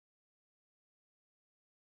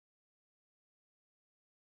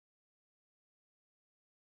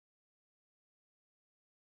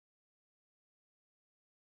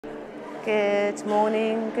Good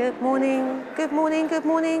morning, good morning, good morning, good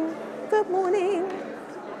morning, good morning,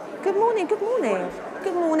 good morning, good morning,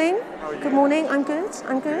 good morning, good morning. I'm good,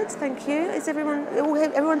 thank you. Is everyone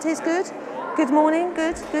here's good? Good morning,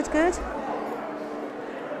 good.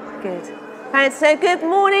 And so good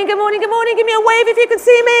morning, good morning, good morning. Give me a wave if you can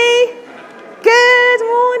see me. Good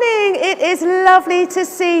morning. It is lovely to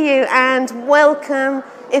see you and welcome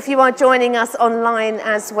if you are joining us online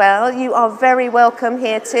as well. You are very welcome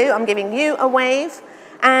here too. I'm giving you a wave.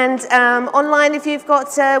 And online, if you've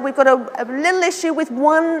got, we've got a little issue with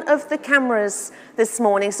one of the cameras this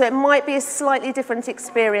morning, so it might be a slightly different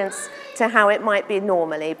experience to how it might be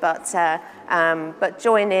normally, but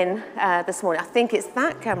join in this morning. I think it's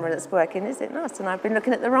that camera that's working, is it not? And I've been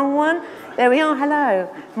looking at the wrong one. There we are, hello,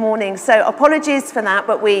 morning. So apologies for that,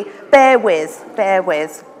 but we bear with.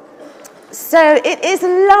 So it is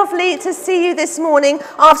lovely to see you this morning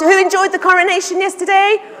after, who enjoyed the coronation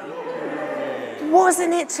yesterday?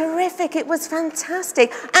 Wasn't it terrific? It was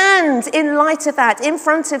fantastic. And in light of that, in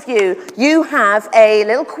front of you, you have a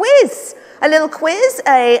little quiz.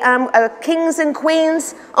 A Kings and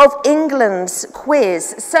Queens of England's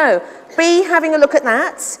quiz. So be having a look at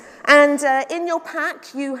that. And in your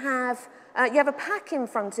pack, you have a pack in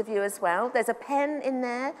front of you as well. There's a pen in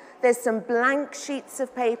there. There's some blank sheets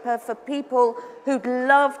of paper for people who'd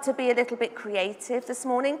love to be a little bit creative this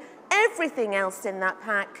morning. Everything else in that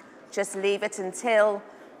pack, just leave it until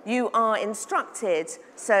you are instructed.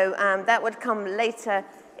 So that would come later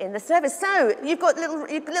in the service. So you've got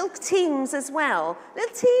little teams as well.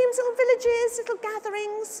 Little teams, little villages, little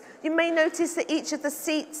gatherings. You may notice that each of the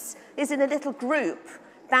seats is in a little group.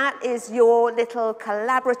 That is your little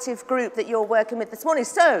collaborative group that you're working with this morning.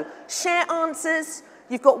 So share answers.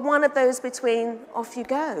 You've got one of those between. Off you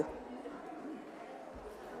go.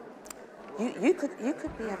 You could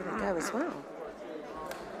be having a go as well.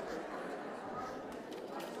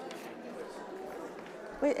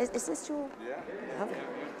 Wait, is this your... Yeah. Okay.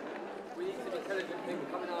 We need to be intelligent people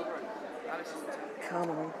coming over. Come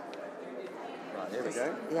on. Right, here we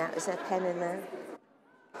go. Yeah, is there a pen in there?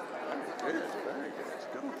 Very good. It's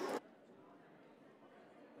good.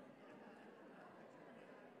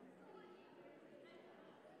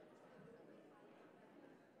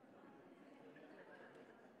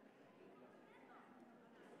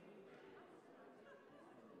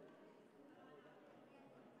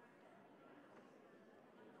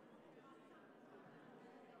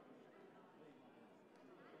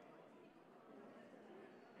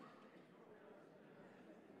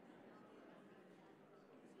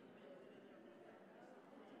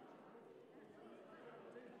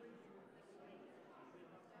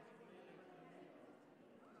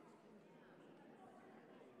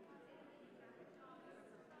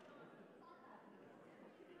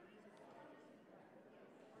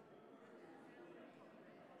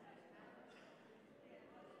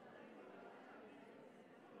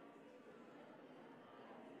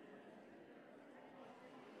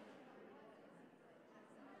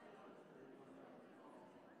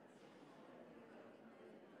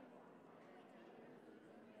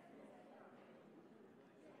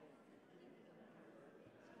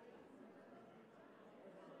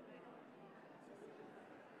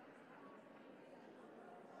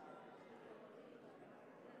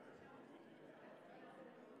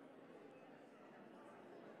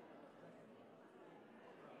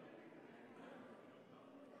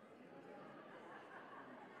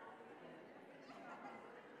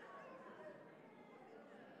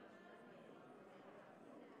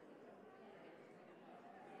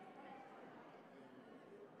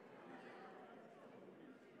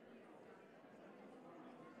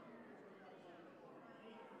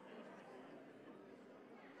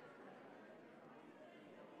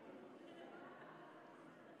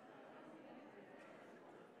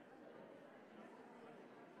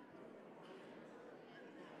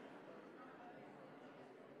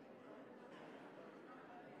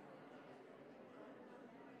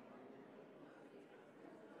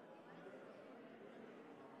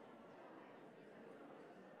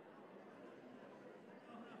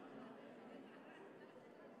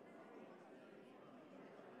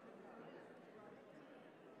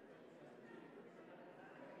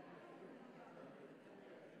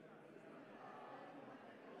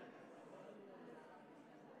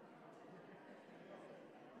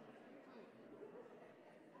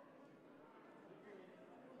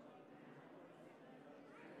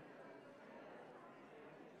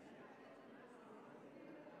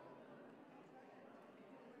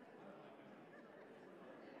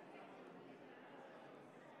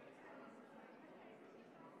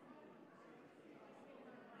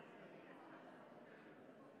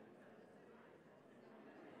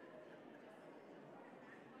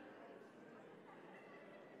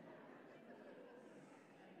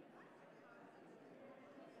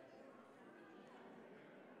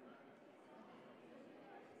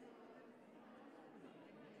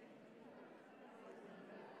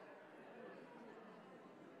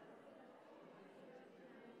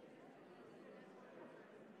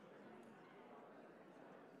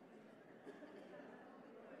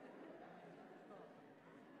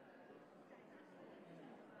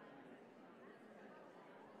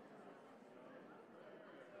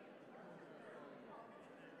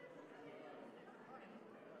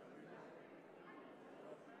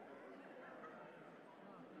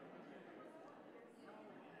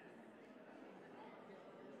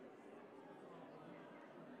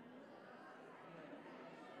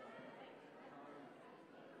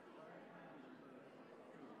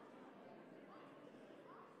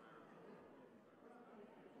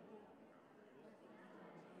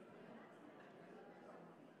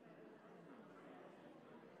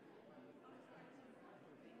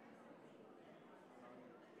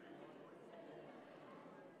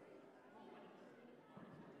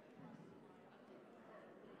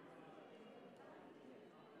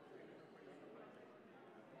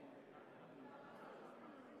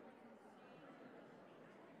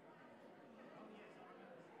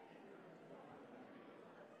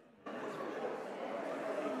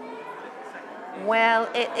 Well,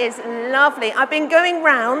 it is lovely. I've been going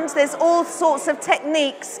round. There's all sorts of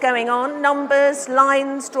techniques going on, numbers,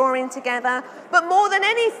 lines drawing together. But more than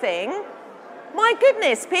anything, my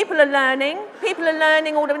goodness, people are learning. People are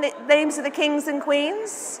learning all the names of the kings and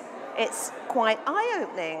queens. It's quite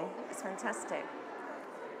eye-opening. It's fantastic.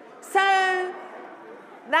 So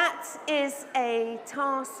that is a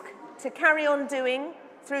task to carry on doing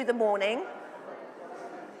through the morning.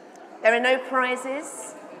 There are no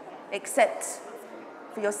prizes except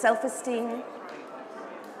for your self-esteem.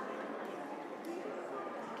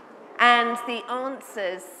 And the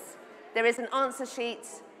answers, there is an answer sheet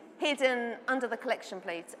hidden under the collection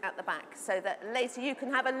plate at the back, so that later you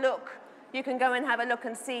can have a look, you can go and have a look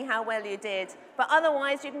and see how well you did. But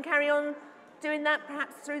otherwise, you can carry on doing that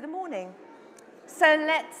perhaps through the morning. So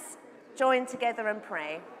let's join together and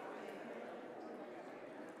pray.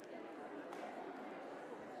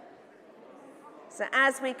 So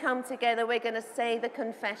as we come together, we're going to say the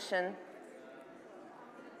confession.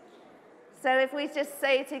 So if we just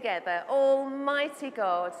say together, Almighty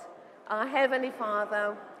God, our Heavenly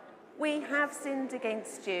Father, we have sinned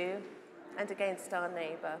against you and against our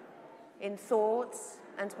neighbour, in thought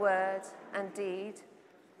and word and deed,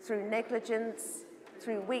 through negligence,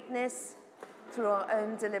 through weakness, through our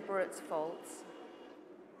own deliberate faults.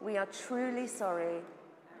 We are truly sorry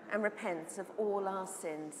and repent of all our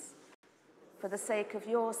sins. For the sake of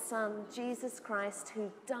your Son, Jesus Christ,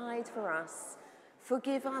 who died for us,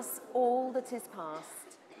 forgive us all that is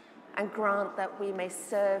past, and grant that we may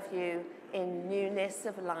serve you in newness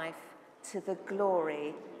of life to the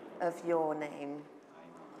glory of your name.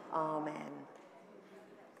 Amen.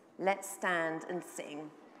 Let's stand and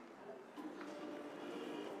sing.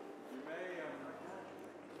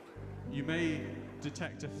 You may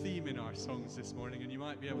detect a theme in our songs this morning, and you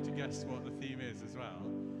might be able to guess what the theme is as well.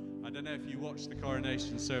 I don't know if you watched the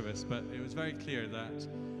coronation service, but it was very clear that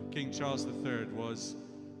King Charles III was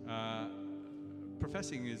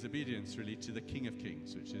professing his obedience really to the King of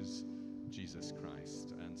Kings, which is Jesus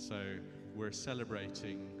Christ. And so we're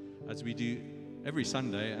celebrating, as we do every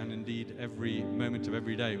Sunday, and indeed every moment of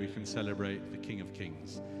every day, we can celebrate the King of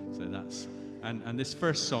Kings. So that's, and this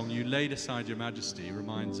first song, You Laid Aside Your Majesty,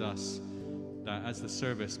 reminds us that, as the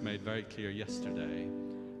service made very clear yesterday,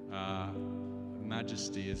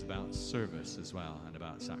 majesty is about service as well, and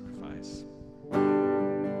about sacrifice.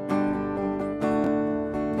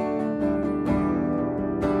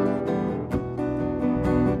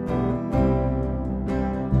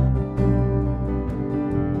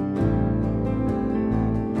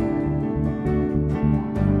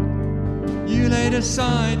 You laid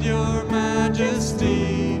aside your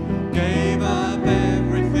majesty, gave up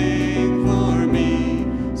everything for me,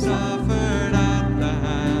 suffered at the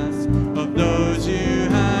hands of those you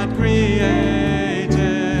had created.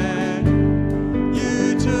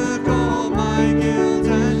 You took all my guilt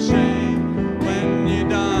and shame when you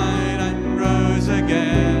died and rose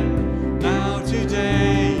again. Now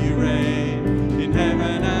today you reign in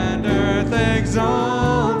heaven and earth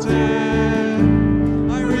exalted.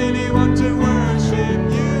 I really want to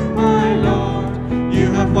worship you, my Lord.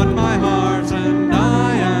 You have won my heart and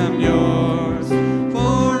I am yours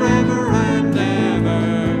forever and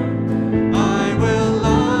ever. I will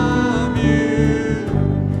love you.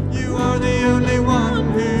 You are the only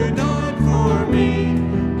one who died for me,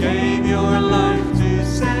 gave your life to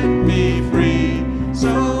set me free. So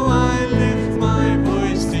I lift my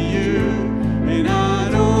voice to you in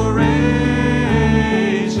adoration.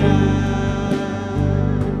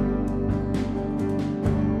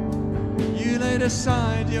 You laid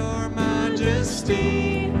aside your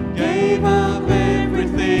majesty, gave up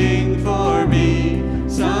everything for me,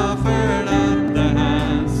 suffered at the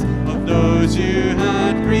hands of those you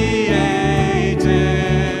had created.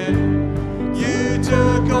 You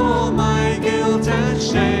took all my guilt and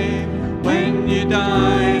shame when you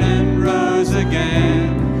died and rose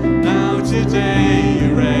again. Now today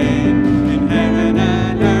you reign in heaven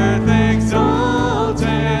and earth exalted.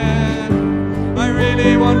 I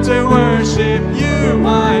really want to worship you,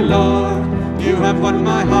 my Lord. You have won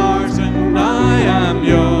my heart and I am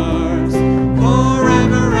yours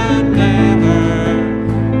forever and ever.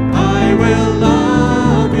 I will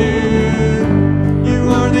love you. You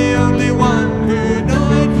are the only one who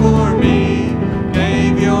died for me,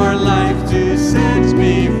 gave your life to set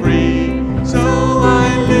me free. So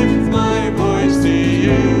I lift my voice to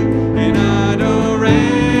you in adoration.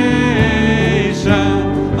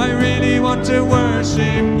 I really want to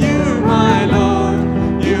worship you, my Lord.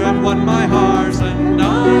 You have won my heart and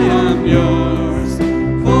I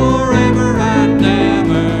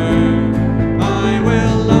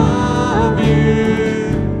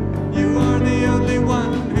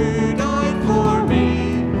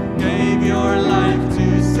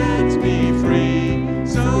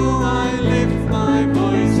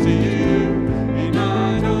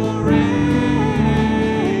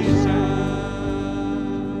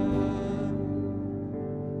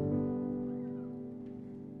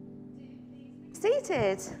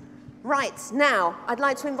Seated. Right, now, I'd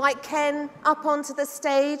like to invite Ken up onto the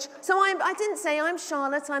stage. So I didn't say I'm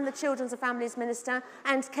Charlotte, I'm the Children's and Families Minister,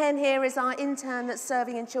 and Ken here is our intern that's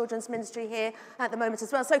serving in children's ministry here at the moment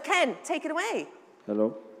as well. So Ken, take it away.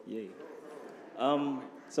 Hello. Yay.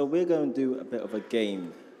 So we're going to do a bit of a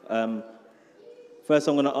game. First,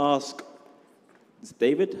 I'm going to ask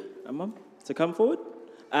David and Mum to come forward,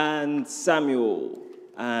 and Samuel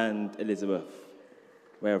and Elizabeth,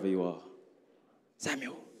 wherever you are.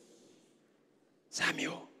 Samuel.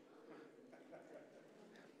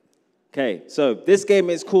 Okay, so this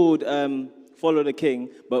game is called Follow the King,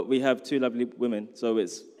 but we have two lovely women, so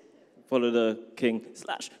it's Follow the King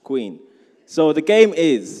 / Queen. So the game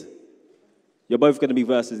is, you're both going to be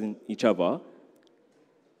versus each other.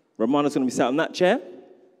 Romana's going to be sat on that chair,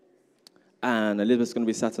 and Elizabeth's going to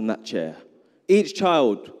be sat on that chair. Each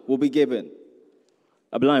child will be given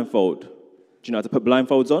a blindfold. Do you know how to put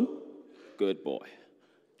blindfolds on? Good boy.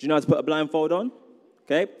 Do you know how to put a blindfold on?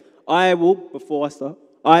 Okay. Before I start,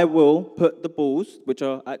 I will put the balls, which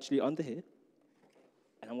are actually under here,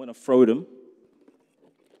 and I'm going to throw them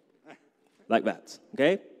like that.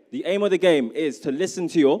 Okay? The aim of the game is to listen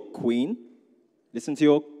to your queen,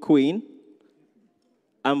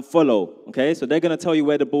 and follow. Okay? So they're going to tell you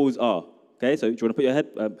where the balls are. Okay? So do you want to put your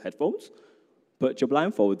headphones? Put your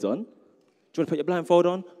blindfolds on. Do you want to put your blindfold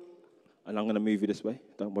on? And I'm going to move you this way.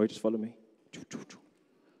 Don't worry, just follow me.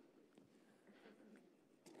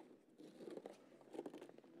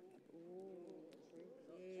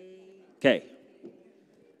 Okay.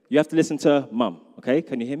 You have to listen to Mum, okay?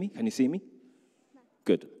 Can you hear me? Can you see me?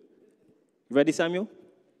 Good. You ready, Samuel?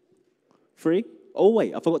 3? Oh,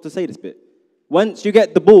 wait, I forgot to say this bit. Once you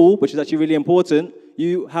get the ball, which is actually really important,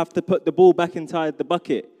 you have to put the ball back inside the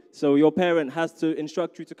bucket. So your parent has to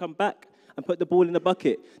instruct you to come back and put the ball in the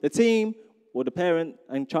bucket. The team, or the parent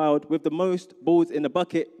and child with the most balls in the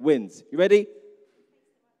bucket wins. You ready?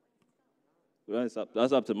 Well,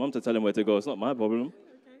 that's up to Mum to tell him where to go. It's not my problem.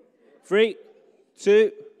 3,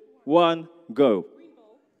 2, 1, go. Green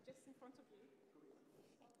ball, just in front of you.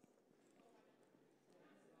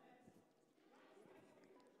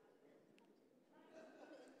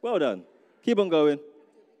 Well done. Keep on going.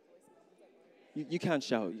 You can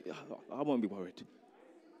shout. I won't be worried.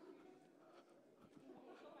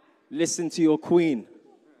 Listen to your queen.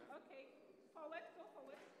 Okay, forward, go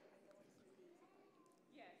forward.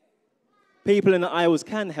 Yes. People in the aisles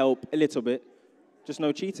can help a little bit. Just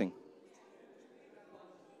no cheating.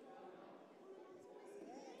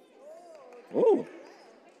 Oh.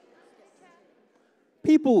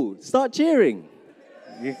 People, start cheering.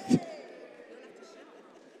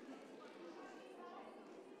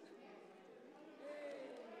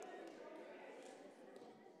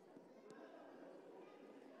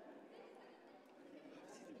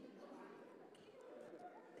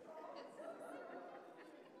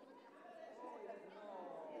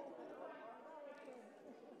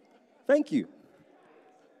 Thank you.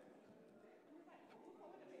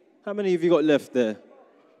 How many have you got left there?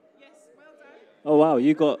 Yes, well done. Oh, wow,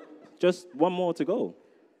 you got just one more to go.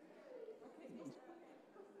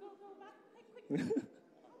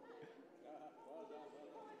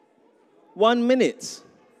 1 minute.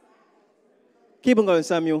 Keep on going,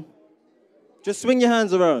 Samuel. Just swing your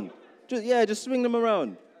hands around. Just swing them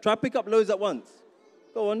around. Try pick up loads at once.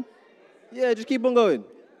 Go on. Yeah, just keep on going.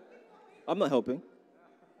 I'm not helping.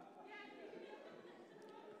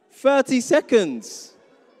 30 seconds.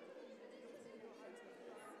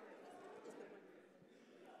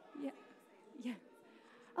 Yeah.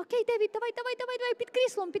 Okay, David, давай,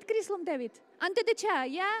 під кріслом, David. Under the chair,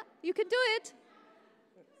 yeah? You can do it.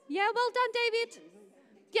 Yeah, well done, David.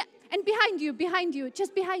 Yeah, and behind you,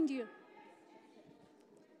 just behind you.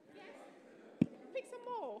 Pick some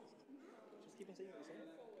more.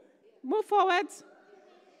 Move forward.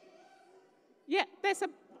 Yeah,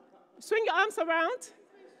 swing your arms around.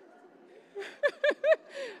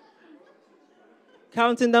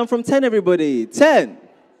 Counting down from 10, everybody. 10,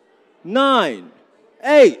 9,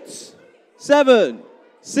 8, 7,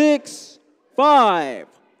 6, 5,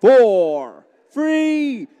 4,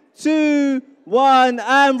 3, 2, 1,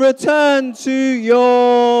 and return to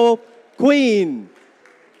your queen.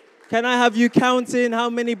 Can I have you count in how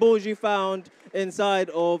many balls you found inside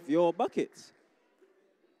of your bucket?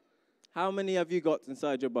 How many have you got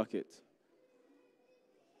inside your bucket?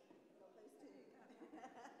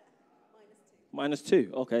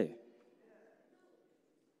 -2, okay.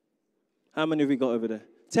 How many have we got over there?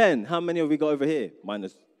 10. How many have we got over here?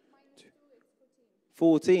 -2.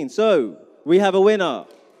 14. So, we have a winner.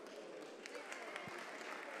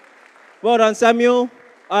 Well done, Samuel.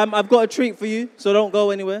 I've got a treat for you, so don't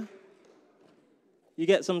go anywhere. you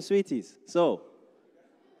get some sweeties. So,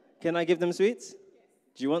 can I give them sweets?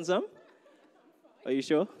 Do you want some? Are you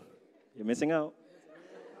sure? You're missing out. Do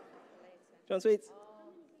you want sweets?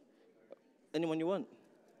 Anyone you want?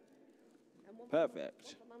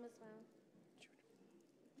 Perfect.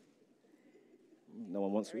 No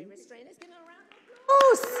one wants sweets? Let's give them a round of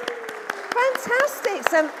applause. Fantastic.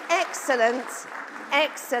 Some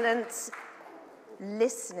excellent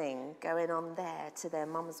listening going on there to their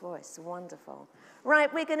mum's voice. Wonderful.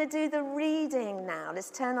 Right, we're going to do the reading now.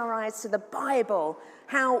 Let's turn our eyes to the Bible.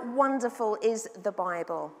 How wonderful is the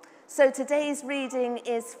Bible? So today's reading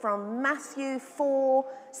is from Matthew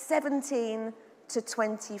 4:17 to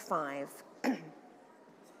 25.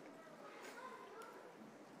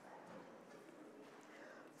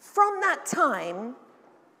 From that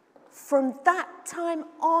time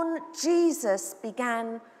on, Jesus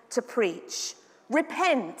began to preach,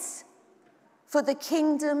 "Repent, for the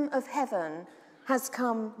kingdom of heaven has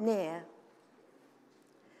come near."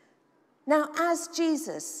 Now, as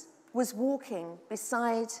Jesus was walking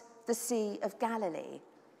beside the Sea of Galilee,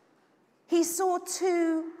 he saw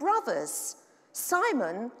two brothers,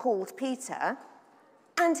 Simon, called Peter,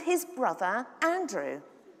 and his brother Andrew.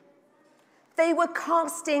 They were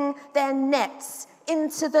casting their nets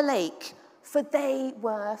into the lake, for they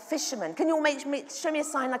were fishermen. Can you all show me a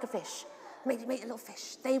sign like a fish? Make a little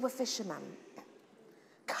fish. They were fishermen.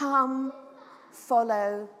 "Come,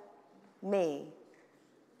 follow me,"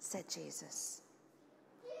 said Jesus,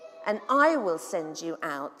 "and I will send you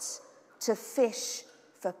out to fish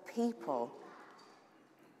for people."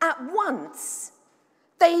 At once,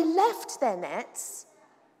 they left their nets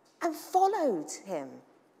and followed him.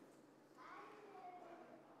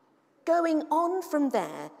 Going on from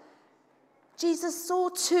there, Jesus saw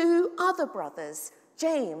two other brothers,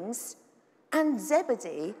 James and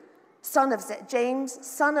Zebedee, James,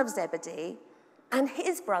 son of Zebedee, and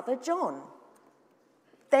his brother John.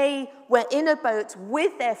 They were in a boat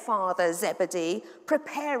with their father Zebedee,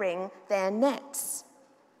 preparing their nets.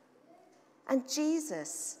 And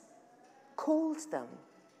Jesus called them.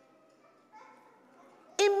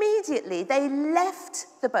 Immediately, they left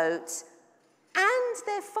the boat and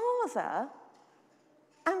their father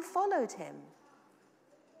and followed him.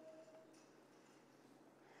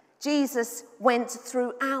 Jesus went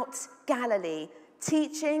throughout Galilee,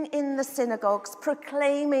 teaching in the synagogues,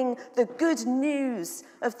 proclaiming the good news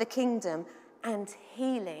of the kingdom, and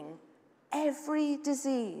healing every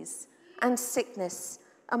disease and sickness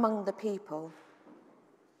among the people.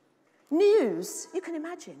 News, you can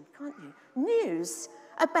imagine, can't you? News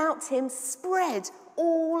about him spread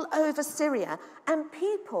all over Syria, and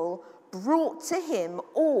people brought to him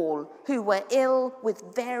all who were ill with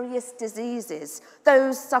various diseases,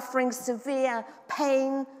 those suffering severe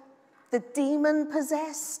pain, the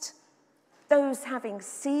demon-possessed, those having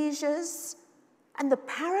seizures, and the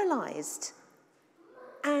paralyzed.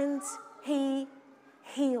 And he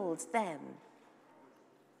healed them.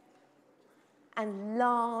 And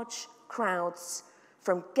large crowds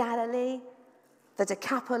from Galilee, the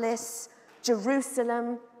Decapolis,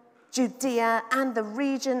 Jerusalem, Judea, and the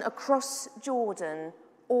region across Jordan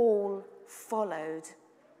all followed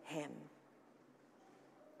him.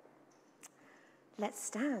 Let's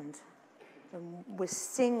stand and we'll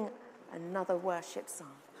sing another worship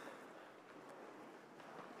song.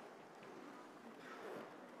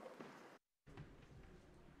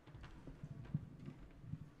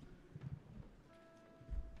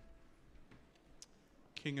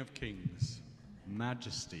 King of kings,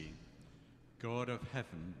 majesty, God of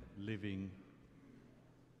heaven living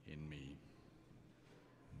in me.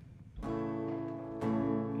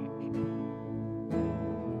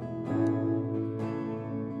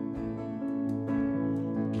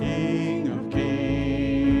 King of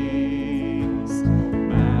kings,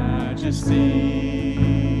 majesty,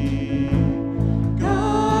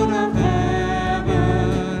 God of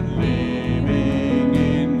heaven living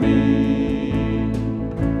in me,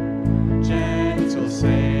 gentle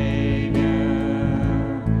Savior,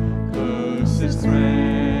 closest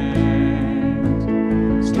friend,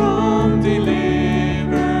 strong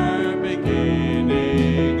deliverer,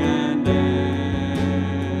 beginning and end.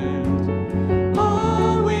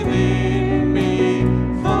 All within me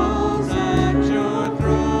falls at your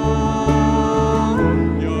throne.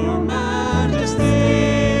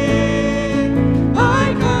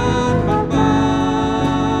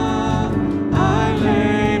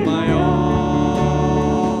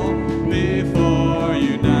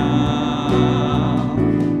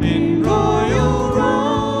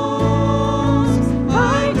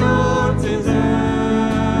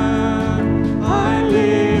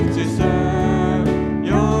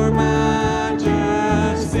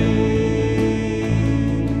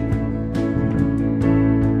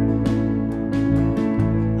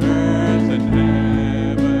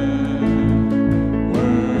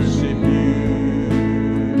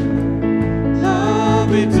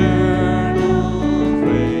 eternal,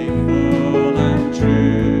 faithful and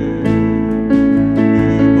true.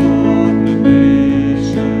 You bought the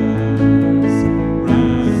nations,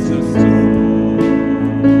 ransom souls,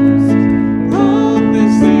 brought the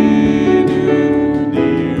sinner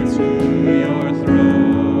near to your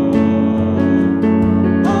throne.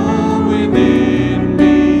 All within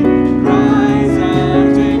me cries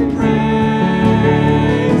out in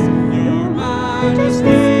praise. Your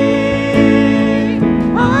Majesty,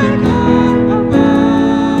 I come about.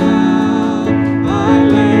 I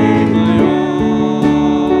lay my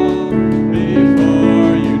all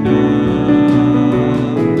before you now.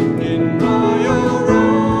 In royal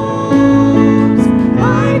robes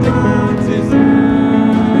I don't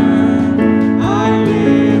deserve. I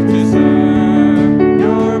live to serve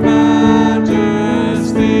your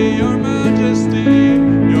Majesty, your Majesty,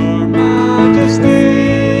 your Majesty.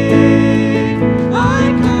 I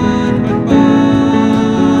can't but bow.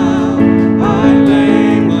 I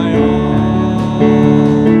lay my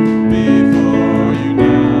all before you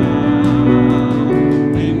now.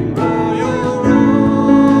 In royal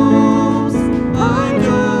robes I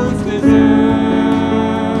don't deserve.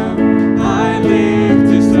 I live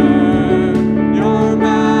to serve your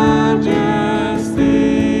Majesty.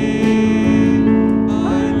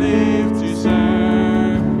 I live to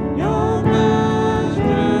serve your Majesty.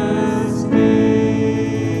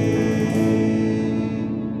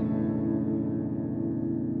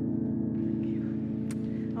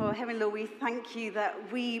 Oh, Heavenly Lord, we thank you that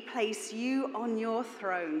we place you on your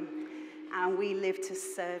throne and we live to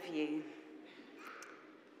serve you.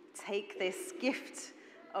 Take this gift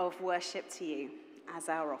of worship to you as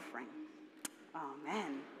our offering.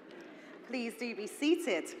 Amen. Please do be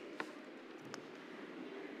seated.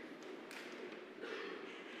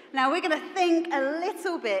 Now we're going to think a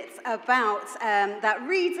little bit about that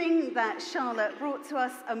reading that Charlotte brought to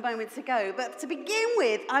us a moment ago. But to begin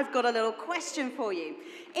with, I've got a little question for you.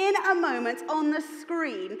 In a moment on the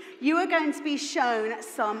screen, you are going to be shown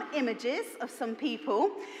some images of some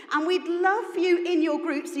people. And we'd love for you in your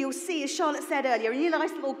groups, you'll see, as Charlotte said earlier, in your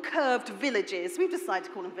nice little curved villages. We've decided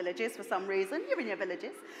to call them villages for some reason. You're in your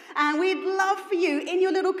villages. And we'd love for you in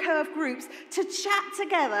your little curved groups to chat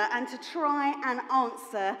together and to try and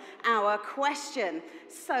answer our question.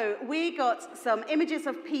 So we got some images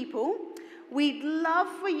of people. We'd love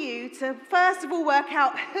for you to first of all work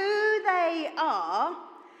out who they are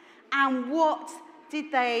and what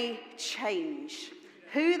did they change.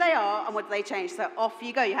 Who they are and what did they change. So off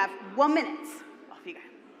you go. You have 1 minute. Off you go.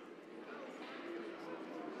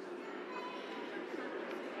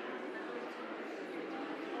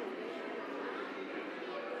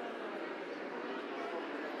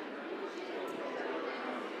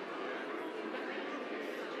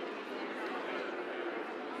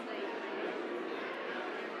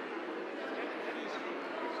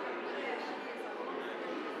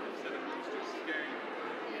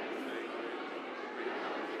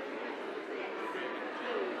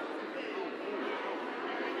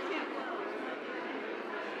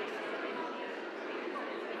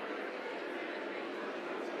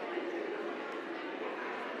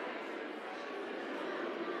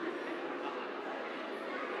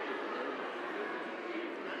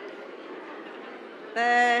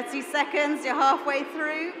 Thirty seconds, you're halfway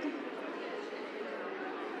through.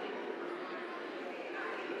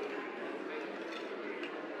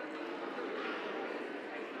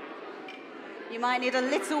 You might need a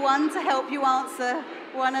little one to help you answer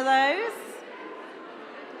one of those.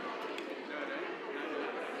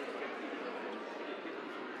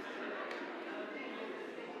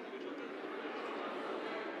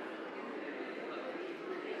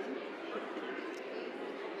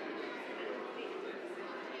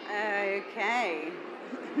 Okay.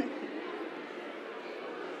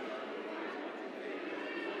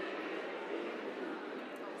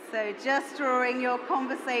 So just drawing your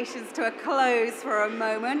conversations to a close for a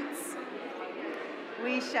moment,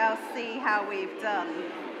 we shall see how we've done.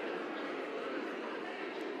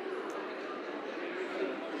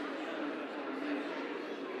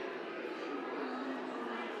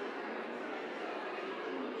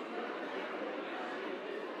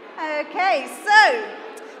 Okay, so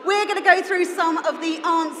we're going to go through some of the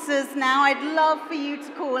answers now. I'd love for you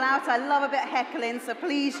to call out. I love a bit of heckling, so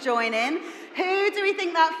please join in. Who do we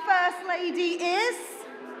think that First Lady is?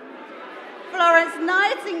 Florence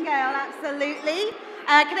Nightingale, absolutely.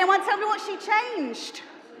 Can anyone tell me what she changed?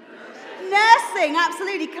 Nursing,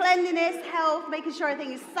 absolutely. Cleanliness, health, making sure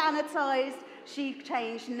everything is sanitized. She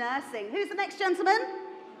changed nursing. Who's the next gentleman?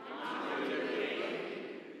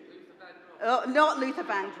 Oh, not Luther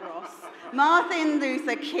Vandross. Martin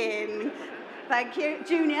Luther King. Thank you.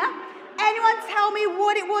 Junior, anyone tell me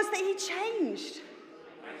what it was that he changed?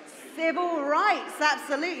 Civil rights,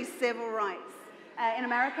 absolutely, civil rights. In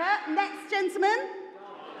America. Next, gentleman.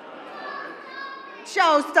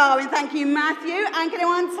 Charles Darwin, thank you, Matthew. And can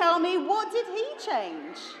anyone tell me what did he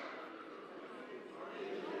change?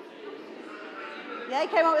 Yeah, he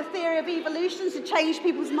came up with a theory of evolution to change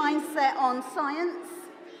people's mindset on science.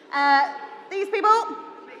 These people?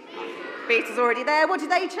 Peter's already there. What did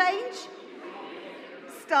they change?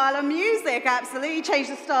 Style of music, absolutely. Changed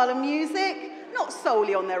the style of music. Not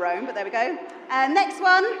solely on their own, but there we go. Next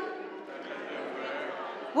one.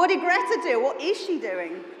 What did Greta do? What is she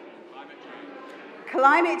doing?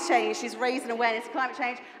 Climate change. She's raising awareness of climate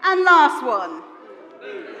change. And last one.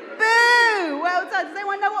 Boo! Well done. Does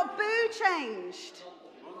anyone know what boo changed?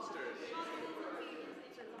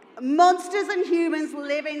 Monsters and humans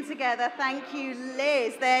living together. Thank you,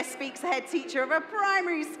 Liz. There speaks the head teacher of a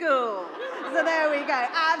primary school. So there we go.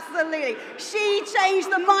 Absolutely. She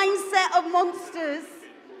changed the mindset of monsters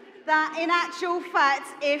that in actual fact,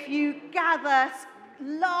 if you gather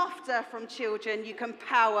laughter from children, you can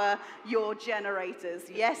power your generators.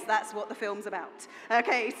 Yes, that's what the film's about.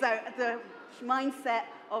 Okay, so the mindset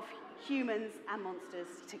of humans and monsters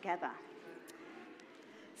together.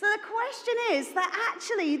 So the question is that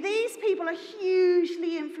actually these people are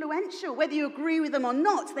hugely influential. Whether you agree with them or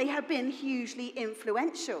not, they have been hugely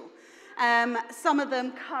influential. Some of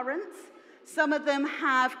them current, some of them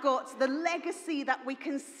have got the legacy that we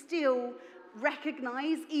can still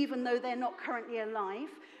recognize even though they're not currently alive.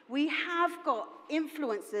 We have got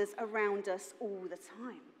influences around us all the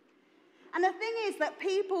time. And the thing is that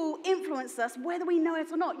people influence us whether we know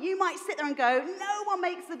it or not. You might sit there and go, no one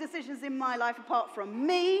makes the decisions in my life apart from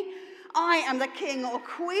me. I am the king or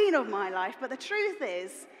queen of my life. But the truth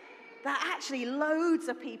is that actually loads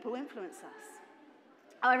of people influence us.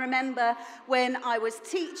 I remember when I was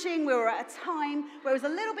teaching, we were at a time where it was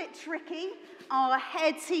a little bit tricky. Our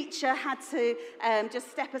head teacher had to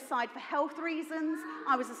just step aside for health reasons.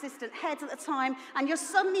 I was assistant head at the time, and you're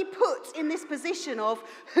suddenly put in this position of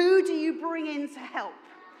who do you bring in to help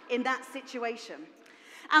in that situation?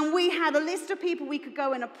 And we had a list of people we could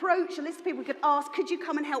go and approach, a list of people we could ask, could you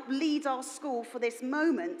come and help lead our school for this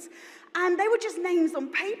moment? And they were just names on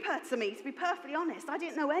paper to me, to be perfectly honest. I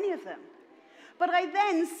didn't know any of them. But I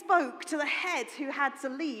then spoke to the head who had to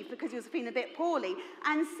leave because he was feeling a bit poorly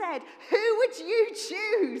and said, who would you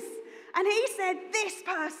choose? And he said, this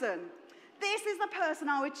person. This is the person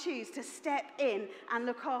I would choose to step in and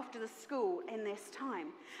look after the school in this time.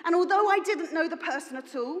 And although I didn't know the person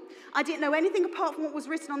at all, I didn't know anything apart from what was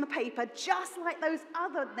written on the paper, just like those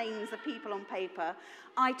other names of people on paper,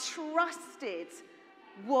 I trusted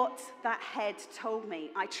what that head told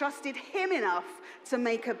me. I trusted him enough to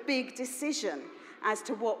make a big decision as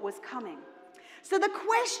to what was coming. So the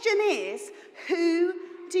question is, who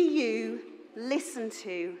do you listen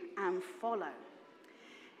to and follow?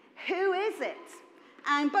 Who is it?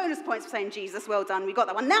 And bonus points for saying Jesus, well done, we got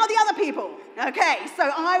that one. Now the other people. Okay,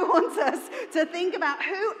 so I want us to think about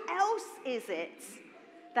who else is it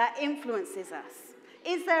that influences us?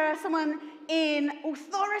 Is there someone in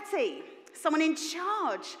authority? Someone in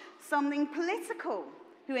charge, something political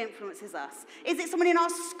who influences us? Is it someone in our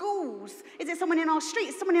schools? Is it someone in our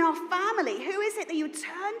streets? Someone in our family? Who is it that you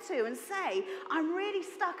turn to and say, I'm really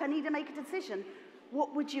stuck, I need to make a decision?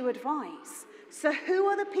 What would you advise? So who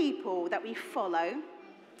are the people that we follow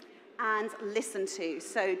and listen to?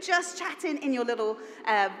 So just chatting in your little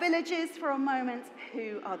villages for a moment,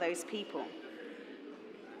 who are those people?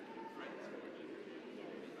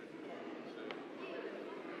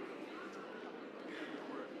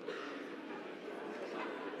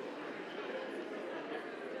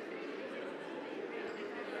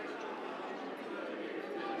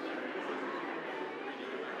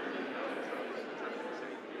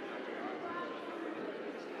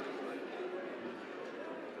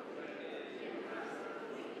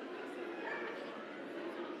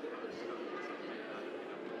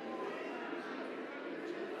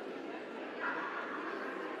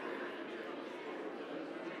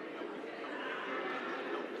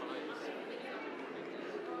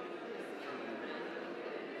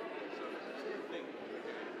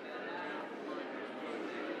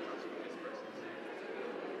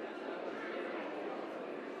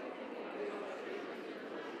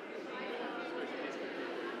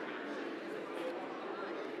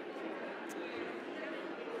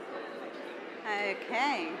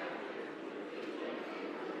 Okay.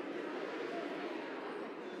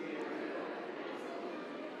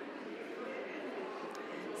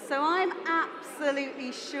 So I'm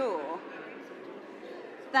absolutely sure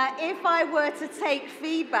that if I were to take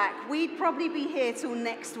feedback, we'd probably be here till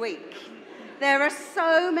next week. There are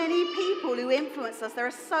so many people who influence us. There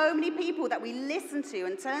are so many people that we listen to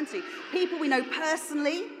and turn to. People we know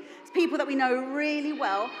personally, people that we know really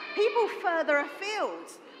well, people further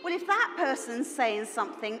afield. Well, if that person's saying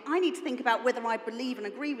something, I need to think about whether I believe and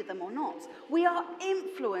agree with them or not. We are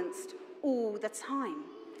influenced all the time.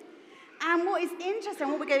 And what is interesting,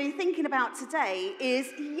 what we're going to be thinking about today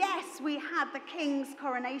is, yes, we had the King's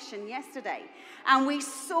coronation yesterday. And we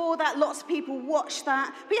saw that, lots of people watched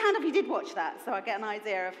that. Put your hand up if you did watch that, so I get an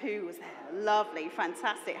idea of who was there. Lovely,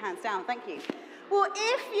 fantastic, hands down, thank you. Well,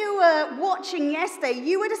 if you were watching yesterday,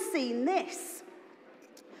 you would have seen this.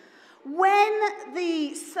 When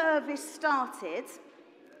the service started,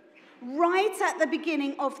 right at the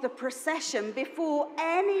beginning of the procession, before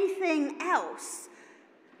anything else,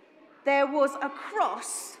 there was a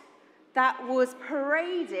cross that was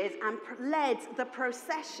paraded and led the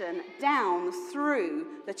procession down through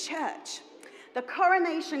the church. The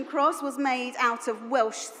coronation cross was made out of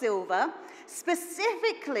Welsh silver,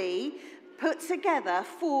 specifically put together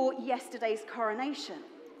for yesterday's coronation.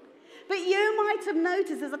 But you might have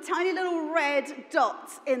noticed there's a tiny little red dot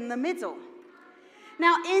in the middle.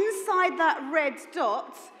 Now, inside that red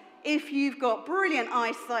dot, if you've got brilliant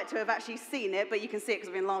eyesight to have actually seen it, but you can see it because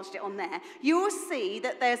I've enlarged it on there, you will see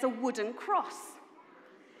that there's a wooden cross.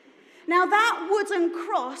 Now, that wooden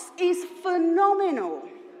cross is phenomenal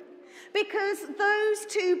because those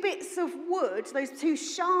two bits of wood, those two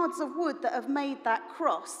shards of wood that have made that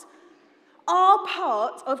cross, are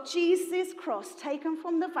part of Jesus' cross taken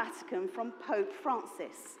from the Vatican from Pope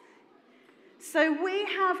Francis. So we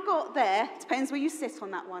have got there, depends where you sit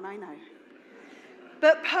on that one, I know.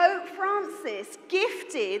 But Pope Francis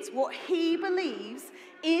gifted what he believes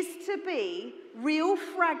is to be real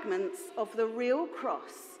fragments of the real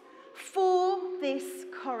cross for this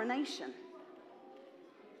coronation.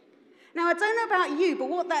 Now, I don't know about you, but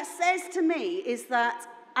what that says to me is that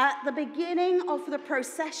at the beginning of the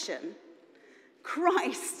procession,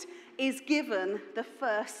 Christ is given the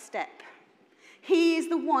first step. He is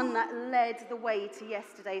the one that led the way to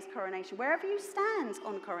yesterday's coronation. Wherever you stand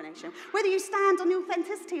on coronation, whether you stand on the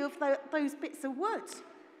authenticity of those bits of wood,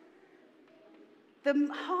 the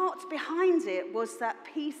heart behind it was that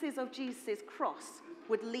pieces of Jesus' cross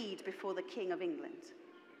would lead before the King of England.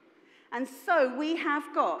 And so we have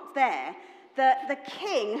got there the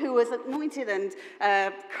king who was anointed and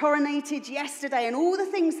coronated yesterday, and all the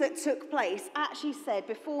things that took place actually said,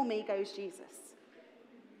 before me goes Jesus.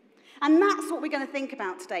 And that's what we're going to think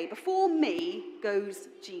about today. Before me goes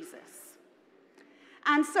Jesus.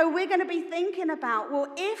 And so we're going to be thinking about,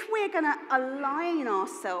 well, if we're going to align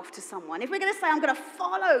ourselves to someone, if we're going to say, I'm going to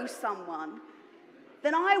follow someone,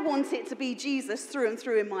 then I want it to be Jesus through and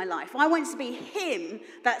through in my life. I want it to be him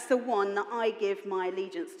that's the one that I give my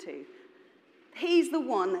allegiance to. He's the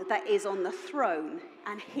one that is on the throne,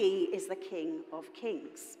 and he is the King of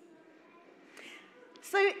Kings.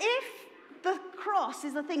 So if the cross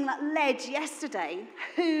is the thing that led yesterday,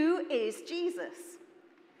 who is Jesus?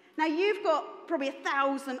 Now, you've got probably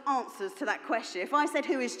 1,000 answers to that question. If I said,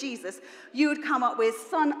 who is Jesus, you would come up with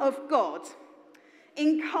Son of God,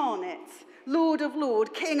 incarnate, Lord of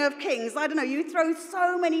Lords, King of Kings. I don't know, you throw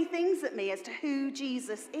so many things at me as to who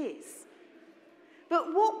Jesus is.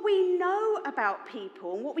 But what we know about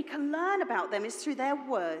people and what we can learn about them is through their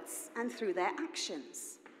words and through their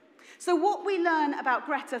actions. So what we learn about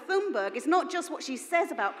Greta Thunberg is not just what she says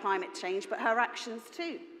about climate change, but her actions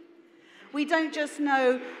too. We don't just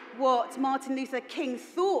know what Martin Luther King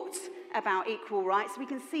thought about equal rights, we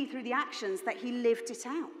can see through the actions that he lived it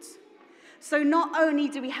out. So not only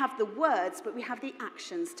do we have the words, but we have the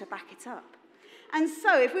actions to back it up. And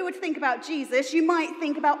so if we were to think about Jesus, you might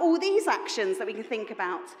think about all these actions that we can think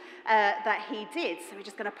about that he did. So we're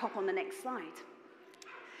just going to pop on the next slide.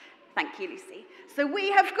 Thank you, Lucy. So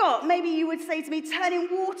we have got, maybe you would say to me, turning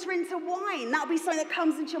water into wine. That would be something that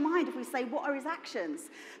comes into your mind if we say, what are his actions?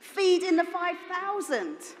 Feeding the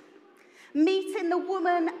 5,000. Meeting the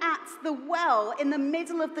woman at the well in the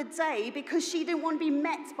middle of the day because she didn't want to be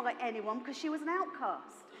met by anyone because she was an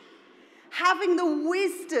outcast. Having the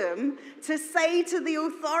wisdom to say to the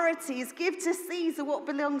authorities, give to Caesar what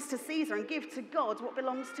belongs to Caesar and give to God what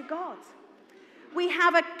belongs to God. We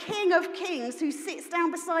have a King of Kings who sits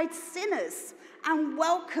down beside sinners and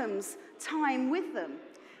welcomes time with them.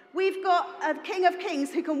 We've got a King of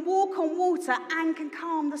Kings who can walk on water and can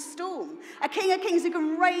calm the storm. A King of Kings who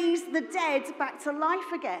can raise the dead back to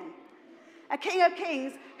life again. A King of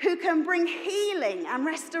Kings who can bring healing and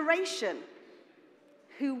restoration.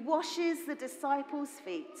 Who washes the disciples'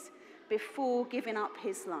 feet before giving up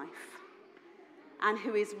his life. and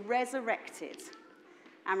who is resurrected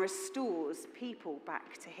and restores people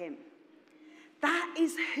back to him. That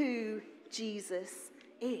is who Jesus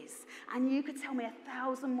is. And you could tell me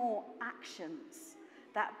 1,000 more actions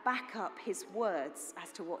that back up his words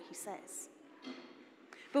as to what he says.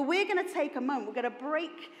 But we're going to take a moment. We're going to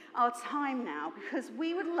break our time now because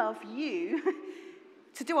we would love you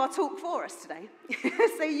to do our talk for us today.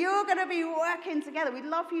 So you're going to be working together. We'd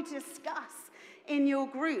love you to discuss in your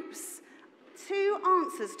groups 2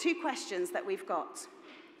 answers, 2 questions that we've got.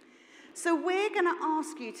 So we're going to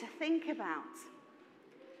ask you to think about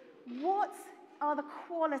what are the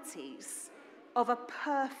qualities of a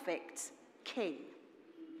perfect king?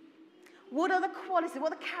 What are the qualities,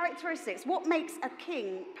 what are the characteristics, what makes a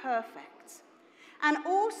king perfect? And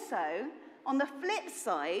also, on the flip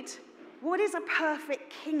side, what is a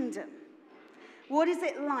perfect kingdom? What is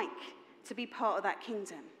it like to be part of that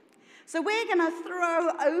kingdom? So we're going to throw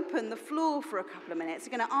open the floor for a couple of minutes.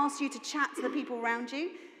 We're going to ask you to chat to the people around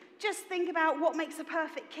you. Just think about what makes a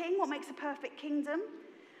perfect king, what makes a perfect kingdom.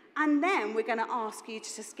 And then we're going to ask you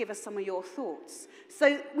to just give us some of your thoughts.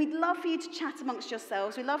 So we'd love for you to chat amongst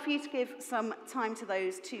yourselves. We'd love for you to give some time to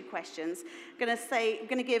those 2 questions. I'm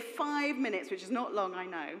going to give 5 minutes, which is not long, I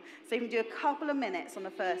know. So you can do a couple of minutes on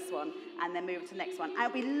the first one and then move to the next one. And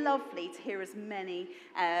it'll be lovely to hear as many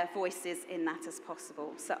voices in that as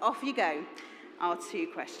possible. So off you go, our 2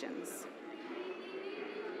 questions.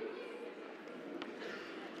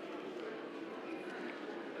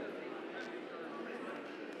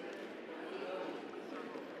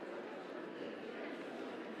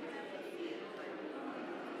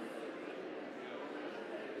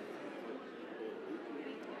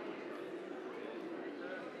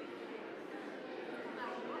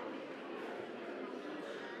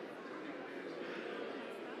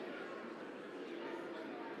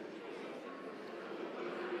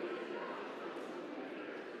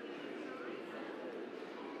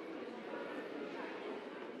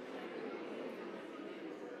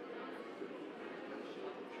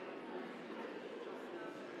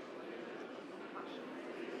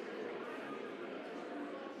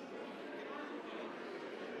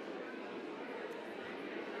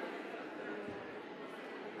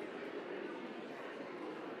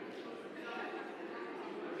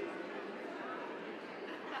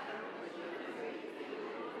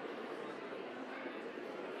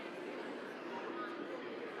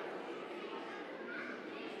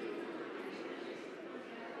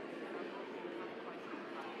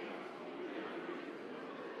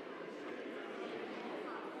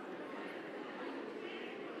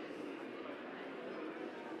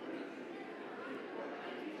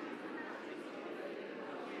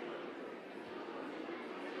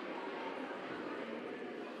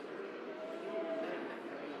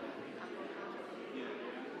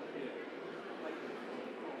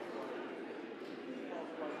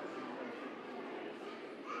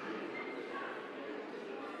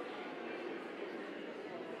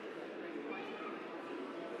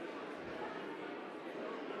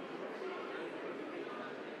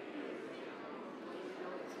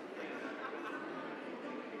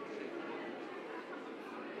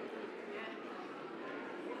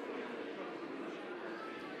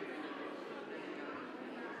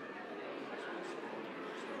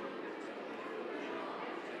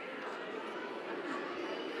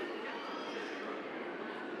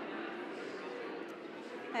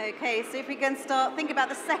 Okay, so if we can start, think about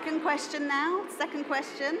the second question now. Second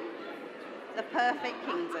question, the perfect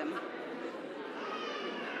kingdom.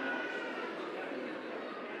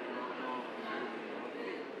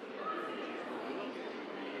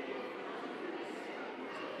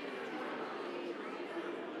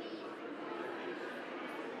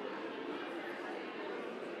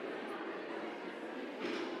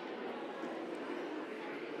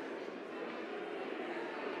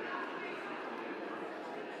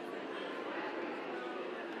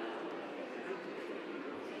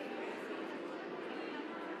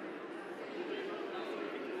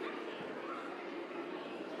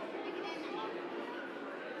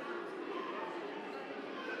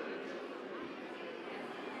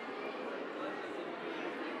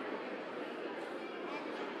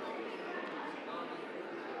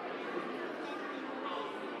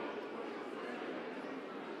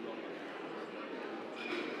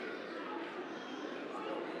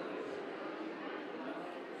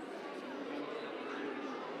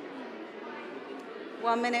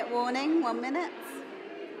 One minute warning, 1 minute.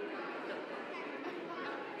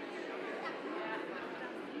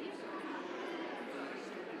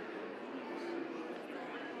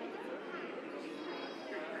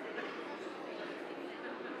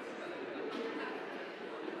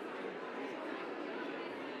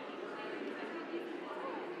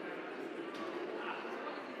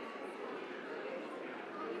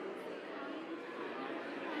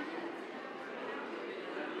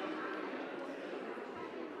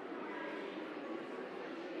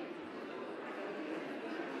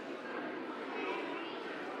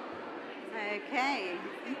 Okay.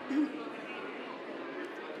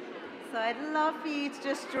 So I'd love for you to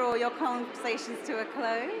just draw your conversations to a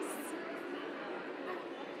close.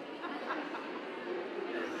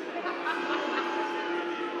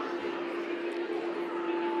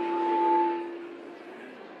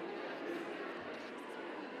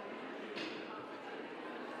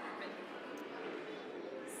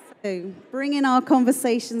 So, bringing our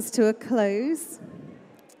conversations to a close,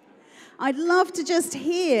 I'd love to just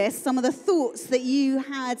hear some of the thoughts that you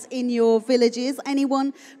had in your villages.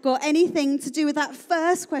 Anyone got anything to do with that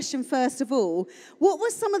first question, first of all? What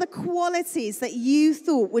were some of the qualities that you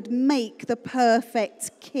thought would make the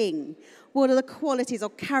perfect king? What are the qualities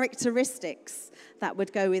or characteristics that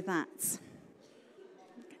would go with that?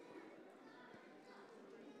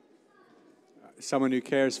 Someone who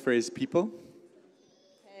cares for his people.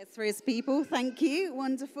 Cares for his people, thank you,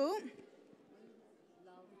 wonderful.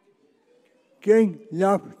 King,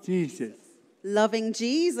 love Jesus. Loving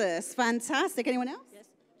Jesus, fantastic. Anyone else?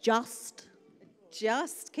 Yes.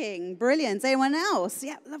 Just king, brilliant. Anyone else?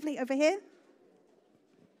 Yeah, lovely, over here.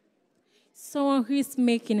 Someone who is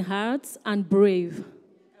making hearts and brave.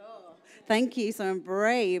 Oh, thank you, someone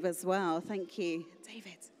brave as well, thank you.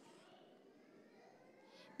 David.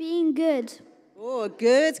 Being good. Oh,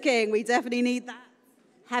 good king, we definitely need that.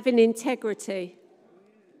 Having integrity.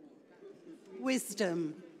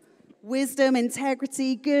 Wisdom. Wisdom,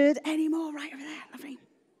 integrity, good. Any more? Right over there, lovely.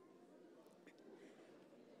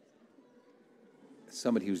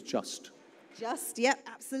 Somebody who's just. Just, yep,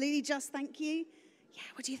 absolutely just, thank you. Yeah,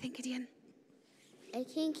 what do you think, Gideon? I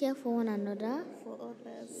can care for one another. For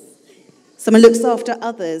others. Someone looks after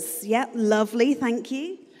others. Yep, lovely, thank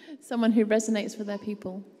you. Someone who resonates with their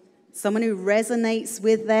people. Someone who resonates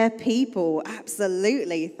with their people.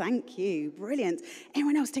 Absolutely, thank you. Brilliant.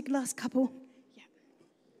 Anyone else take the last couple?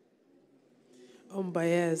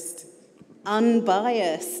 Unbiased.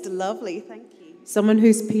 Unbiased. Lovely. Thank you. Someone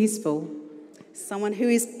who's peaceful. Someone who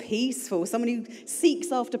is peaceful. Someone who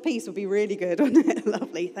seeks after peace would be really good, wouldn't it?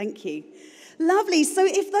 Lovely. Thank you. Lovely. So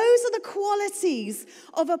if those are the qualities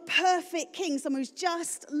of a perfect king, someone who's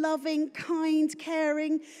just, loving, kind,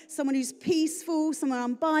 caring, someone who's peaceful, someone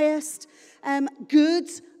unbiased, good,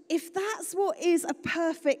 if that's what is a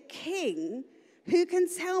perfect king, who can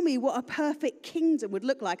tell me what a perfect kingdom would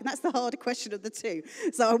look like? And that's the harder question of the two.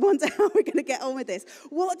 So I wonder how we're going to get on with this.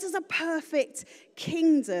 What does a perfect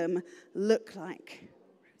kingdom look like?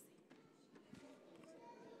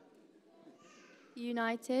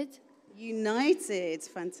 United. United.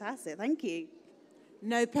 Fantastic. Thank you.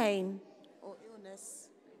 No pain or illness.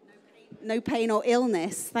 No pain or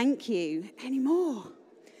illness. Thank you. Any more?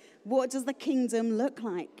 What does the kingdom look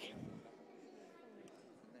like?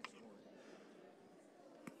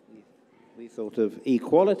 We thought of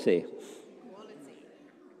equality. Equality.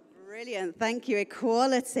 Brilliant. Thank you.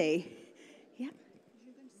 Equality. Yep.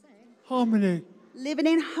 Harmony. Living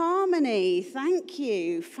in harmony. Thank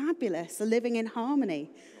you. Fabulous. So living in harmony.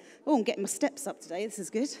 Oh, I'm getting my steps up today. This is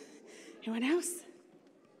good. Anyone else?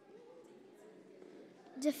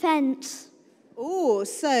 Defense. Oh,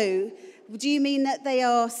 so do you mean that they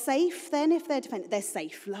are safe then if they're defended? They're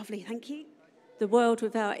safe. Lovely. Thank you. The world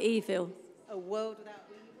without evil. A world without evil.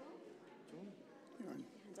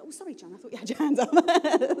 Oh, sorry, John. I thought you had your hands up.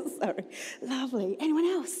 Sorry. Lovely. Anyone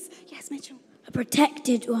else? Yes, Mitchell. A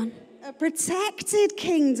protected one. A protected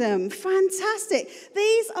kingdom. Fantastic.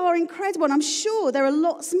 These are incredible. And I'm sure there are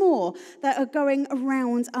lots more that are going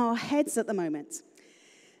around our heads at the moment.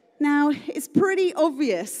 Now, it's pretty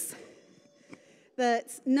obvious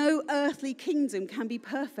that no earthly kingdom can be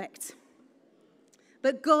perfect.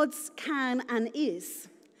 But God's can and is.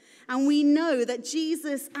 And we know that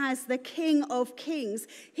Jesus, as the King of Kings,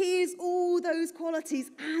 he is all those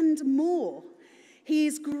qualities and more. He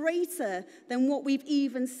is greater than what we've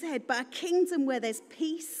even said. But a kingdom where there's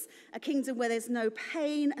peace, a kingdom where there's no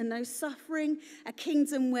pain and no suffering, a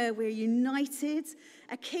kingdom where we're united,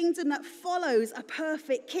 a kingdom that follows a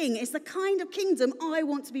perfect king is the kind of kingdom I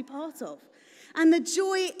want to be part of. And the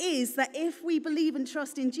joy is that if we believe and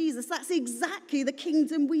trust in Jesus, that's exactly the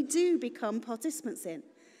kingdom we do become participants in.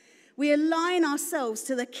 We align ourselves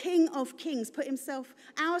to the King of Kings, put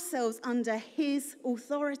ourselves under his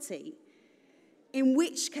authority, in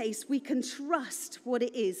which case we can trust what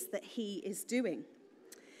it is that he is doing.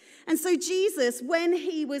 And so Jesus, when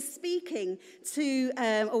he was speaking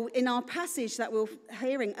or in our passage that we were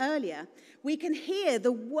hearing earlier, we can hear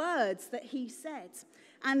the words that he said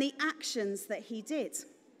and the actions that he did.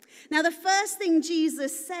 Now, the first thing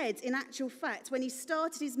Jesus said, in actual fact, when he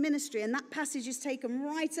started his ministry, and that passage is taken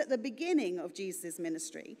right at the beginning of Jesus'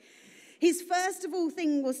 ministry, his first of all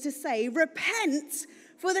thing was to say, repent,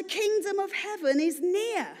 for the kingdom of heaven is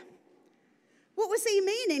near. What was he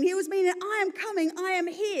meaning? He was meaning, I am coming, I am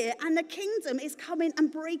here, and the kingdom is coming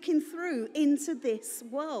and breaking through into this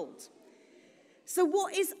world. So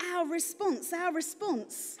what is our response? Our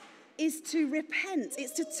response is to repent.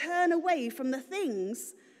 It's to turn away from the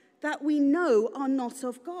things that we know are not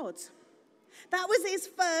of God. That was his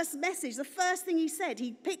first message. The first thing he said,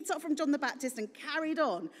 he picked up from John the Baptist and carried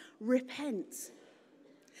on, repent.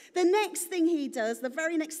 The next thing he does, the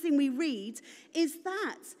very next thing we read, is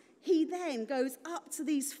that he then goes up to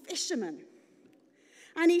these fishermen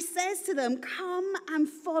and he says to them, come and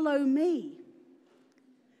follow me.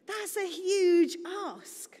 That's a huge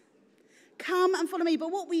ask. Come and follow me.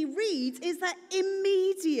 But what we read is that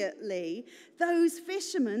immediately those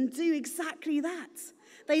fishermen do exactly that.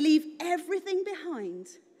 They leave everything behind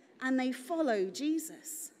and they follow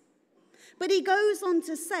Jesus. But he goes on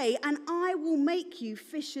to say, and I will make you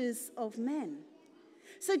fishers of men.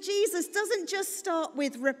 So Jesus doesn't just start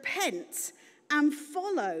with repent and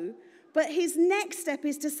follow, but his next step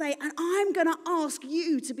is to say, and I'm going to ask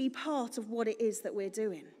you to be part of what it is that we're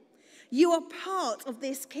doing. You are part of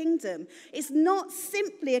this kingdom. It's not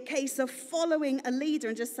simply a case of following a leader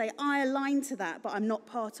and just say, I align to that, but I'm not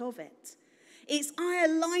part of it. It's I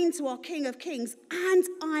align to our King of Kings and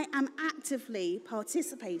I am actively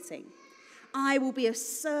participating. I will be a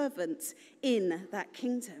servant in that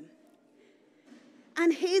kingdom.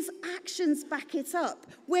 And his actions back it up.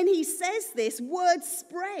 When he says this, word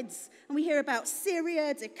spreads. And we hear about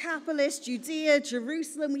Syria, Decapolis, Judea,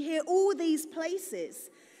 Jerusalem. We hear all these places.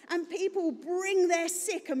 And people bring their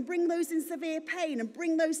sick and bring those in severe pain and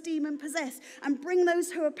bring those demon-possessed and bring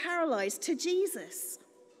those who are paralyzed to Jesus.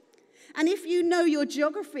 And if you know your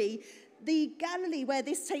geography, the Galilee where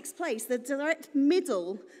this takes place, the direct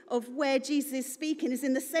middle of where Jesus is speaking is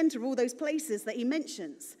in the center of all those places that he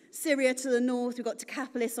mentions. Syria to the north, we've got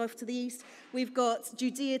Decapolis off to the east, we've got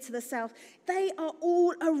Judea to the south. They are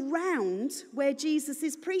all around where Jesus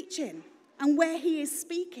is preaching and where he is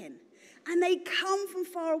speaking. And they come from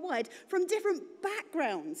far and wide, from different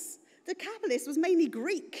backgrounds. Decapolis was mainly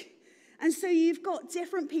Greek. And so you've got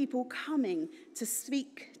different people coming to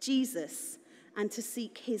speak Jesus and to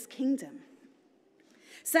seek his kingdom.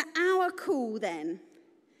 So our call then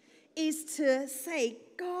is to say,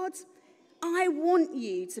 God, I want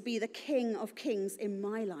you to be the King of Kings in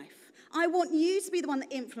my life. I want you to be the one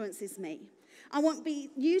that influences me. I want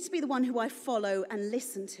you to be the one who I follow and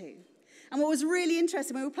listen to. And what was really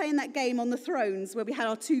interesting, when we were playing that game on the thrones, where we had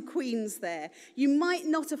our two queens there, you might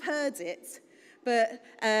not have heard it, but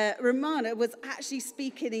Romana was actually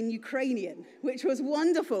speaking in Ukrainian, which was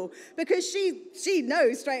wonderful, because she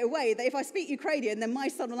knows straight away that if I speak Ukrainian, then my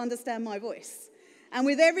son will understand my voice. And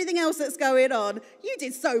with everything else that's going on, you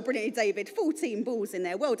did so brilliantly, David. 14 balls in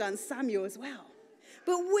there. Well done, Samuel, as well.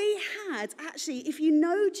 But we had, actually, if you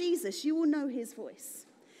know Jesus, you will know his voice.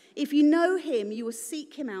 If you know him, you will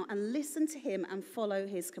seek him out and listen to him and follow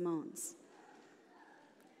his commands.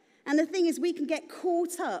 And the thing is, we can get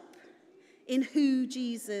caught up in who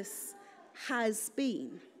Jesus has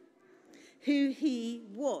been, who he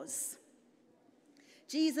was.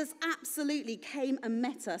 Jesus absolutely came and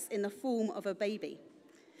met us in the form of a baby.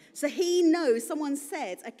 So he knows, someone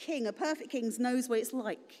said, a king, a perfect king knows what it's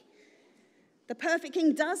like. The perfect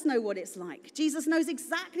king does know what it's like. Jesus knows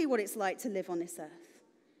exactly what it's like to live on this earth.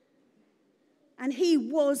 And he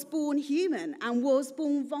was born human and was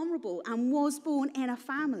born vulnerable and was born in a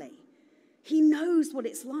family. He knows what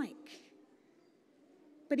it's like.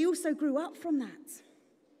 But he also grew up from that.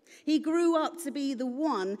 He grew up to be the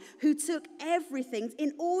one who took everything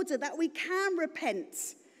in order that we can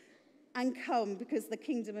repent and come, because the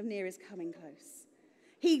kingdom of near is coming close.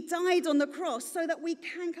 He died on the cross so that we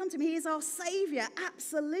can come to him. He is our Savior,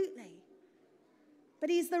 absolutely. But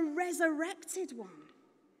he's the resurrected one.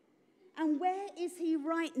 And where is he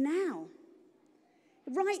right now?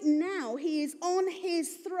 Right now, he is on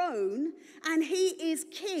his throne, and he is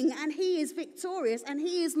king, and he is victorious, and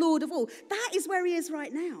he is Lord of all. That is where he is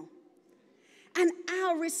right now. And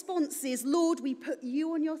our response is, Lord, we put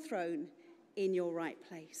you on your throne in your right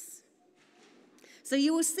place. So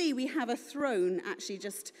you will see we have a throne actually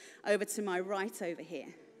just over to my right over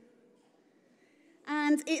here.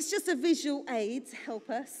 And it's just a visual aid to help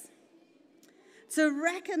us to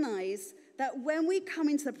recognize that when we come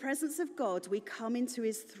into the presence of God, we come into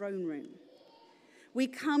his throne room. We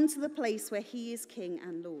come to the place where he is King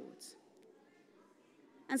and Lord.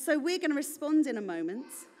 And so we're going to respond in a moment.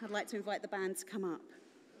 I'd like to invite the band to come up.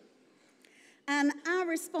 And our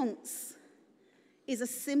response is a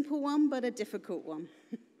simple one, but a difficult one.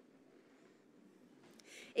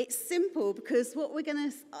 It's simple because what we're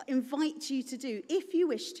going to invite you to do, if you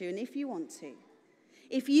wish to and if you want to,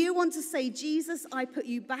 if you want to say, Jesus, I put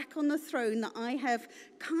you back on the throne that I have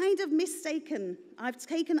kind of mistaken. I've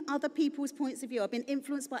taken other people's points of view. I've been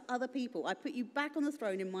influenced by other people. I put you back on the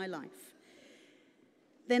throne in my life.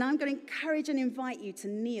 Then I'm going to encourage and invite you to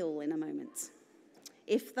kneel in a moment.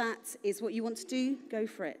 If that is what you want to do, go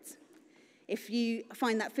for it. If you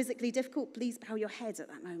find that physically difficult, please bow your head at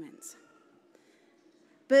that moment.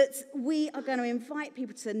 But we are going to invite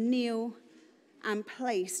people to kneel and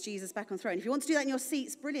place Jesus back on the throne. If you want to do that in your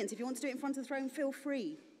seats, brilliant. If you want to do it in front of the throne, feel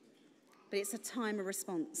free. But it's a time of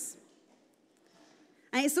response.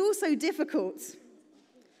 And it's also difficult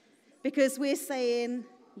because we're saying,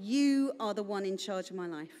 you are the one in charge of my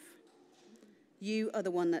life. You are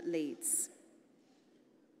the one that leads.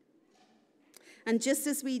 And just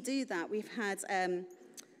as we do that, we've had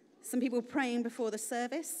some people praying before the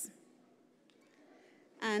service.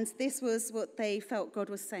 And this was what they felt God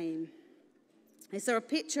was saying. Is there a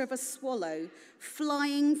picture of a swallow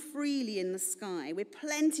flying freely in the sky with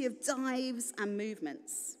plenty of dives and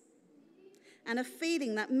movements? And a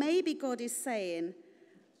feeling that maybe God is saying,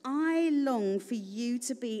 I long for you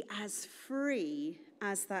to be as free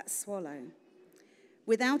as that swallow,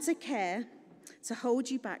 without a care to hold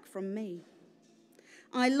you back from me.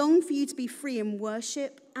 I long for you to be free in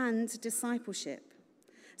worship and discipleship,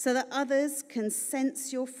 so that others can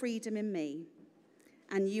sense your freedom in me,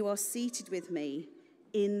 and you are seated with me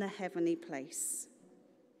in the heavenly place.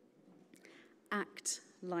 Act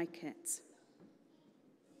like it.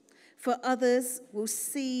 For others will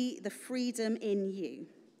see the freedom in you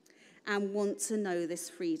and want to know this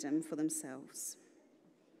freedom for themselves.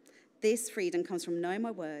 This freedom comes from knowing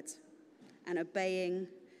my word and obeying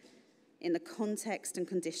in the context and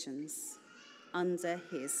conditions under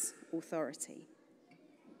his authority.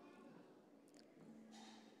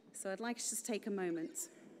 So I'd like to just take a moment.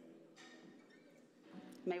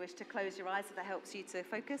 You may wish to close your eyes if that helps you to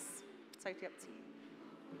focus. Totally up to you.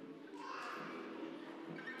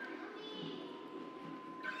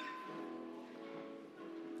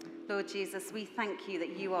 Lord Jesus, we thank you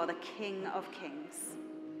that you are the King of Kings.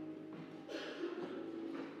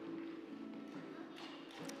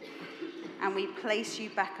 And we place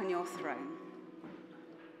you back on your throne.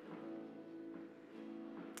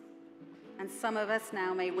 And some of us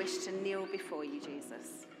now may wish to kneel before you,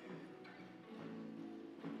 Jesus,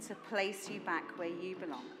 to place you back where you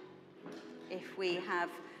belong. If we have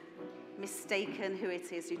mistaken who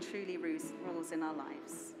it is who truly rules in our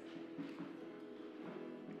lives.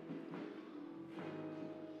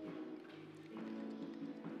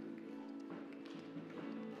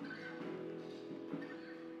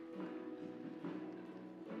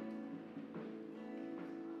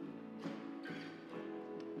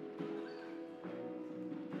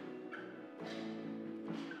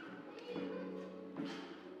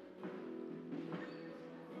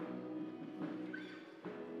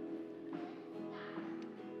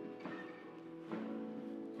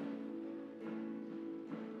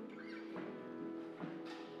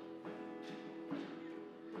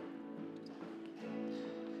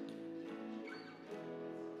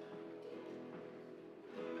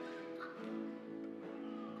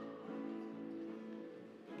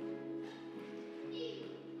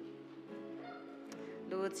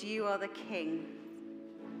 Lord, you are the King.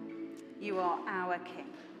 You are our King.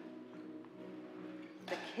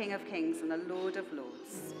 The King of Kings and the Lord of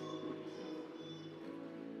Lords.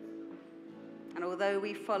 And although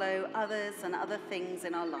we follow others and other things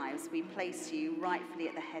in our lives, we place you rightfully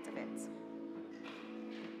at the head of it.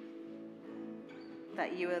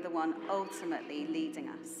 That you are the one ultimately leading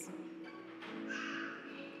us.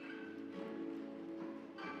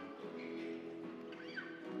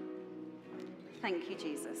 Thank you,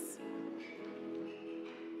 Jesus.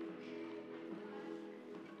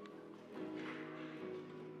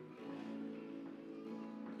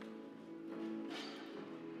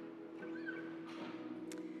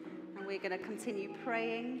 And we're going to continue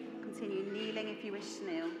praying, continue kneeling if you wish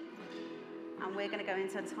to kneel. And we're going to go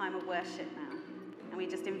into a time of worship now. And we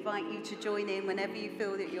just invite you to join in whenever you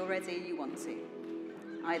feel that you're ready and you want to.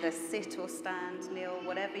 Either sit or stand, kneel,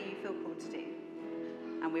 whatever you feel called to do.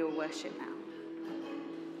 And we will worship now.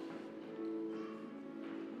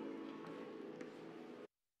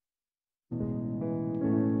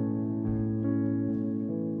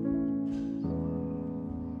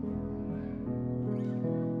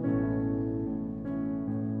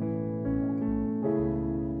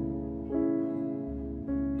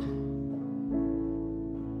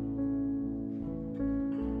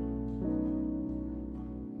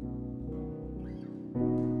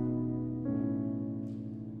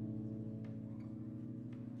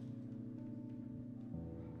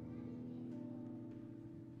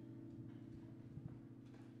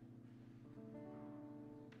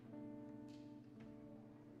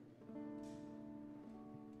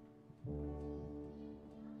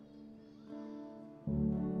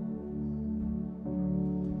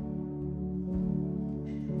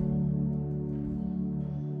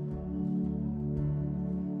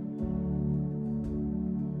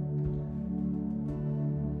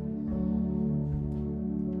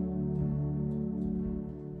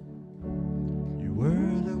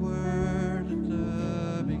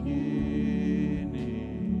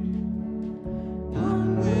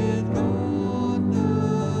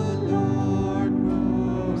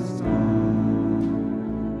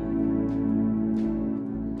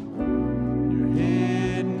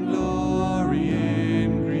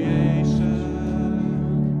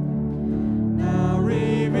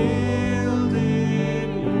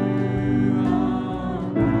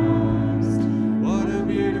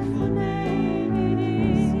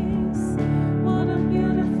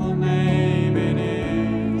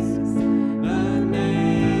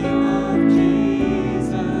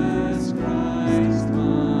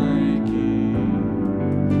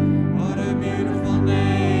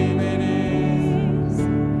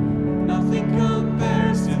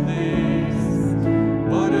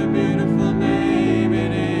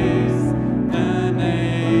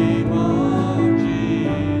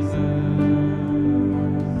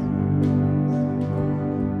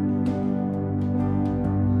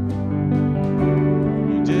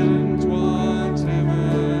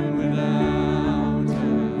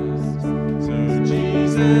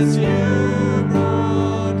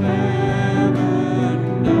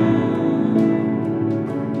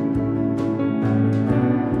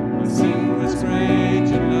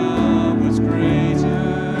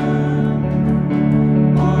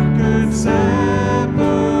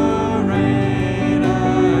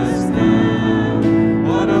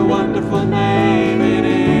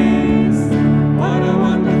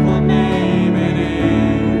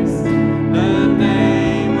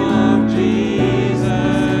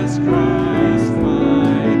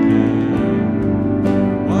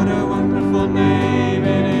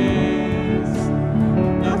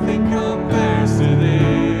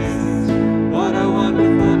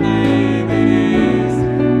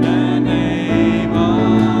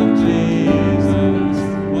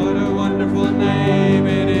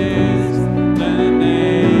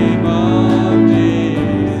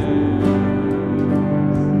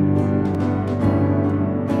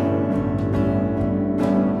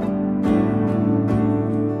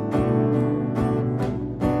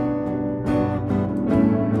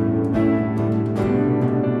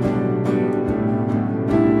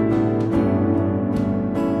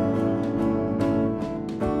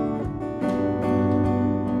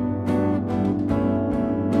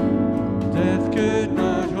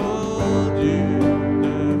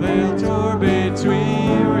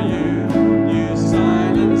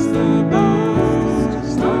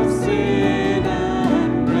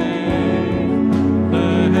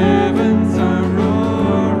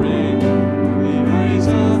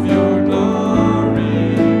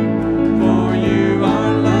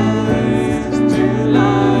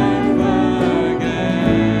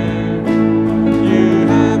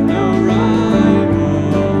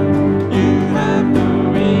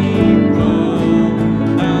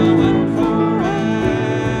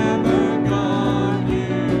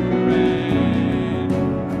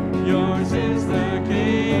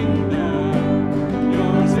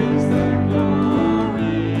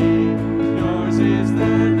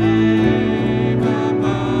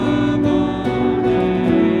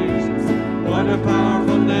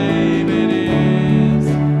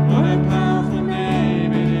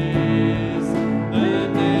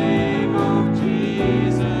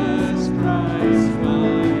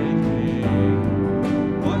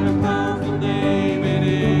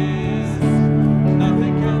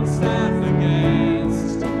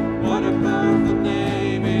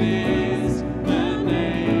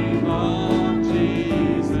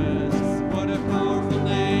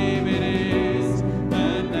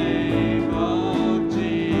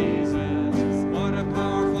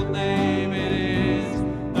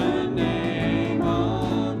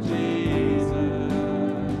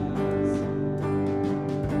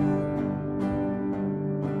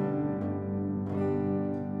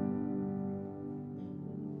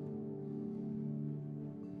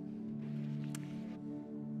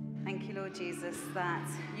 Thank you, Lord Jesus, that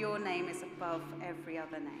your name is above every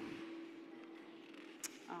other name.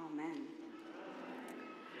 Amen.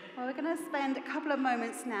 Well, we're going to spend a couple of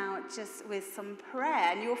moments now just with some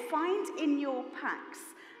prayer. And you'll find in your packs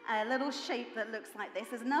a little shape that looks like this.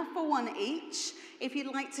 There's enough for one each. If you'd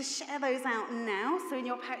like to share those out now, so in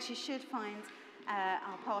your packs you should find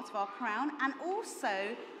our part of our crown. And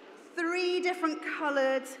also 3 different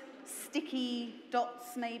coloured sticky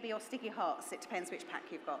dots maybe, or sticky hearts. It depends which pack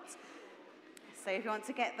you've got. So if you want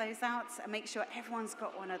to get those out and make sure everyone's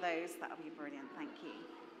got one of those, that'll be brilliant. Thank you.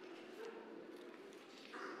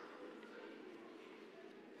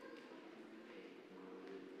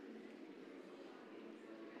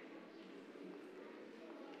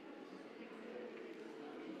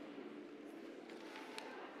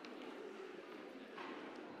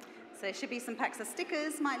 So there should be some packs of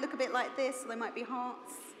stickers, might look a bit like this, or they might be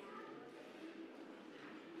hearts.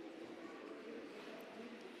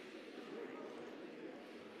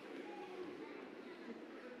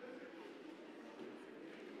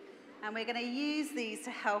 And we're going to use these to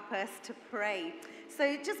help us to pray.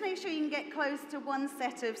 So just make sure you can get close to one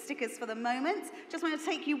set of stickers for the moment. Just want to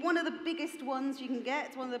take you one of the biggest ones you can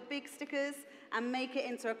get, one of the big stickers, and make it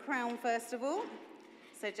into a crown first of all.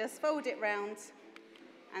 So just fold it round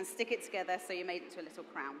and stick it together so you made it to a little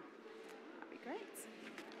crown. That'd be great.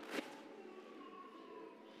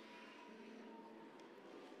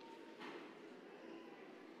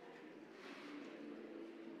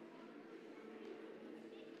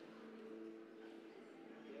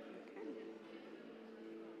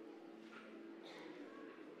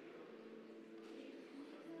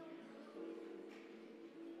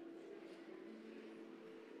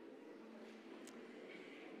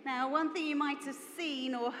 Now, one thing you might have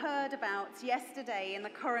seen or heard about yesterday in the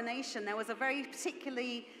coronation, there was a very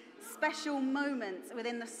particularly special moment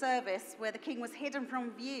within the service where the king was hidden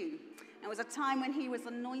from view. It was a time when he was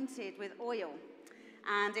anointed with oil.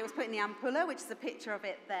 And it was put in the ampulla, which is a picture of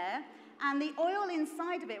it there. And the oil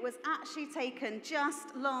inside of it was actually taken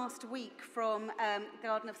just last week from the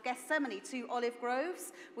Garden of Gethsemane. 2 olive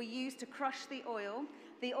groves were used to crush the oil.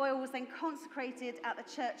 The oil was then consecrated at the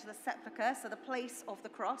Church of the Sepulchre, so the place of the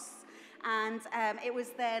cross, and it was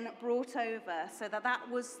then brought over, so that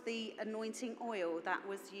was the anointing oil that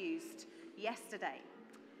was used yesterday.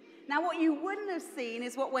 Now, what you wouldn't have seen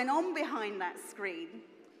is what went on behind that screen.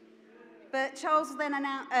 But Charles was then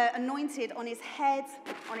anointed on his head,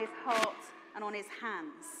 on his heart, and on his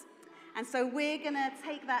hands. And so we're going to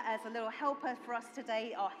take that as a little helper for us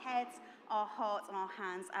today, our heads, our hearts, and our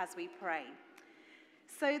hands as we pray.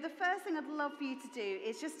 So the first thing I'd love for you to do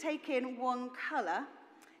is just take in one colour,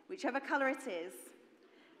 whichever colour it is.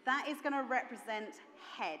 That is going to represent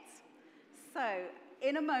head. So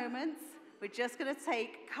in a moment, we're just going to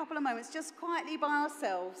take a couple of moments just quietly by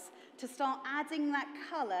ourselves to start adding that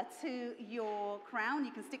colour to your crown.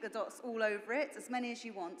 You can stick the dots all over it, as many as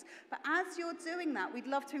you want. But as you're doing that, we'd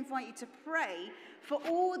love to invite you to pray for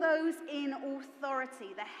all those in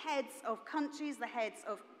authority, the heads of countries, the heads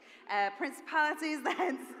of principalities, the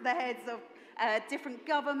heads of different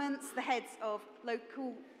governments, the heads of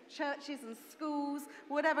local churches and schools,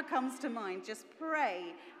 whatever comes to mind. Just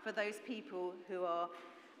pray for those people who are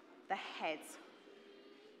the heads.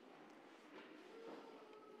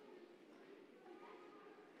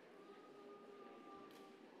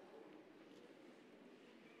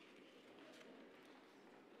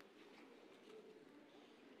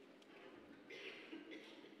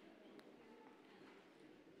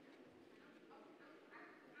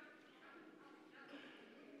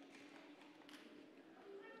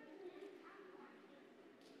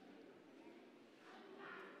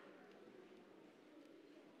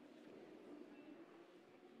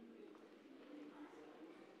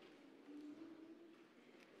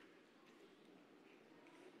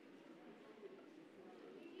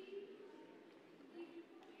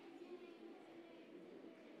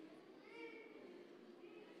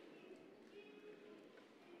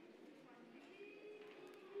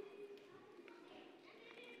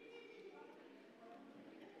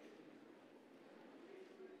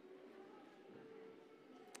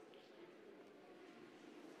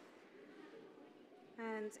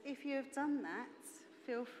 And if you have done that,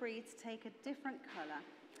 feel free to take a different colour.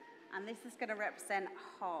 And this is going to represent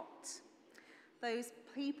heart. Those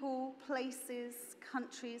people, places,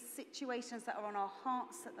 countries, situations that are on our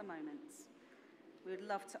hearts at the moment. We would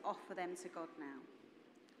love to offer them to God now.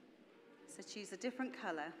 So choose a different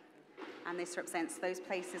colour. And this represents those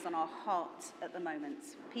places on our heart at the moment.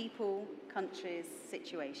 People, countries,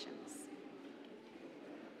 situations.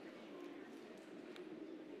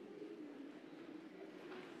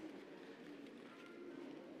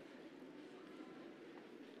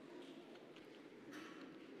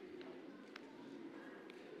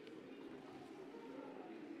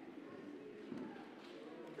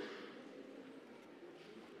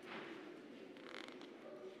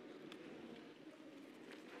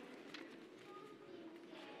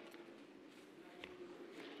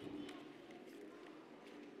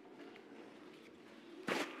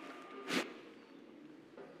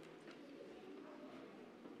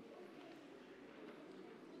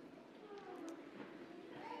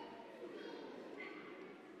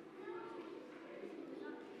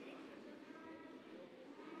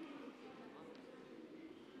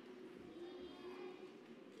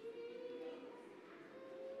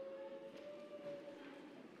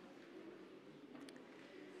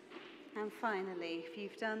 And finally, if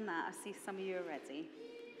you've done that, I see some of you are ready.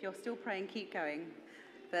 If you're still praying, keep going.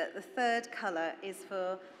 But the third colour is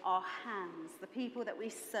for our hands, the people that we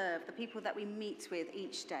serve, the people that we meet with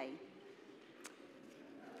each day.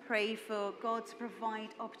 Pray for God to provide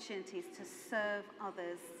opportunities to serve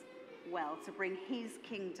others well, to bring his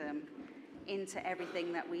kingdom into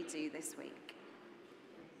everything that we do this week.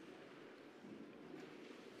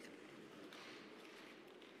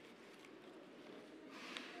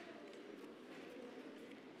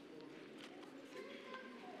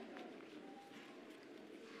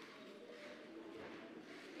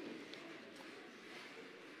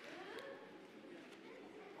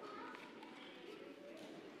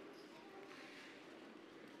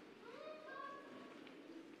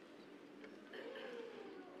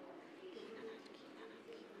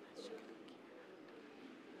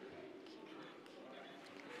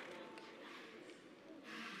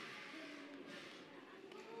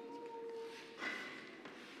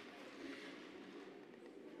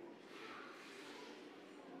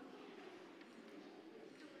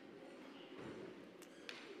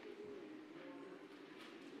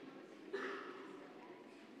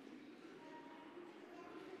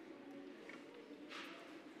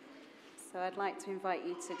 So I'd like to invite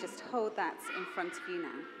you to just hold that in front of you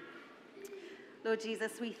now. Lord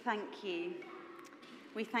Jesus, we thank you.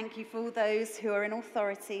 We thank you for all those who are in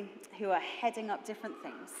authority, who are heading up different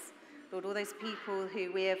things. Lord, all those people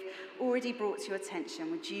who we have already brought to your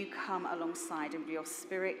attention, would you come alongside and with your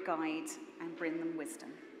spirit guide and bring them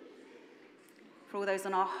wisdom? For all those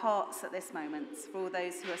on our hearts at this moment, for all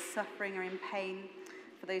those who are suffering or in pain,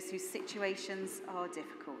 for those whose situations are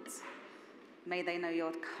difficult, may they know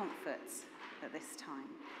your comfort at this time.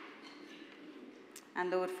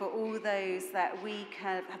 And Lord, for all those that we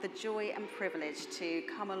can have the joy and privilege to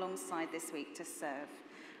come alongside this week to serve,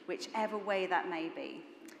 whichever way that may be,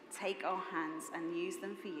 take our hands and use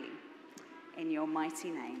them for you. In your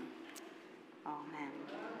mighty name, amen.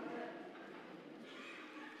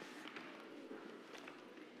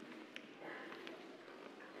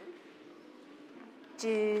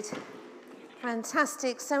 Jude.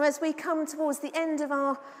 Fantastic. So as we come towards the end of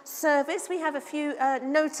our service, we have a few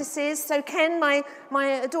notices. So Ken, my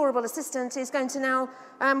adorable assistant, is going to now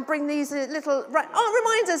bring these little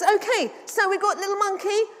reminders. Okay, so we've got little monkey.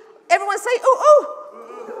 Everyone say, oh,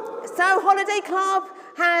 oh. So Holiday Club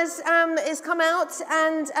is come out,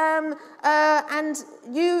 and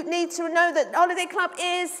you need to know that Holiday Club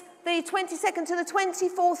is the 22nd to the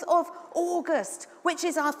 24th of August, which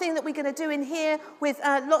is our thing that we're going to do in here with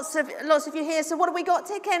lots of you here. So what have we got,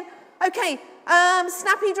 Ken? Okay,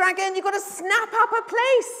 Snappy Dragon, you've got to snap up a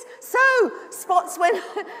place. So spots went,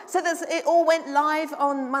 it all went live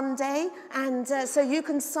on Monday, and so you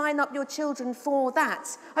can sign up your children for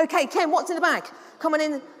that. Okay, Ken, what's in the bag? Come on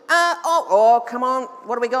in. Come on.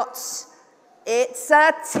 What do we got? It's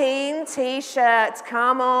a team T-shirt.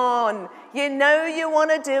 Come on. You know you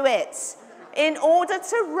want to do it. In order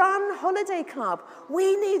to run Holiday Club,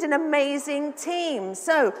 we need an amazing team.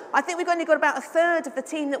 So I think we've only got about a third of the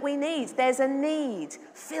team that we need. There's a need.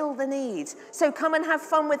 Fill the need. So come and have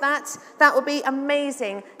fun with that. That will be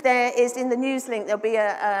amazing. There is in the news link, there'll be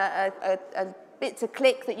a bit to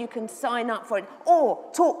click that you can sign up for it. Or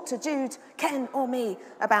talk to Jude, Ken, or me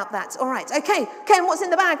about that. All right. Okay. Ken, what's in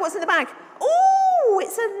the bag? What's in the bag? Oh,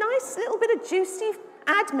 it's a nice little bit of juicy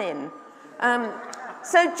admin.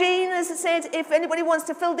 So Jean, as I said, if anybody wants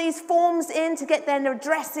to fill these forms in to get their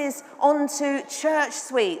addresses onto Church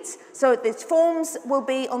Suite. So these forms will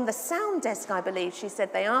be on the sound desk, I believe she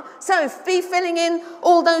said they are. So be filling in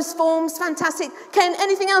all those forms. Fantastic. Ken,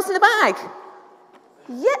 anything else in the bag?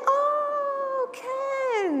 Yeah. Oh,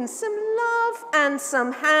 Ken, some love and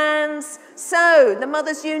some hands. So the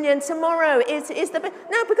Mothers' Union tomorrow is because of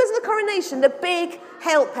the coronation, the big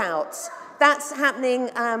help out. That's happening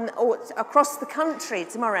across the country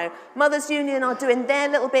tomorrow. Mothers' Union are doing their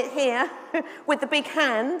little bit here with the big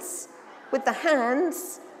hands,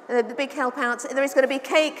 the big help out. There is going to be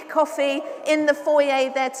cake, coffee in the foyer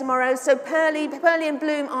there tomorrow. So Pearly and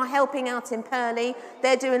Bloom are helping out in Pearly.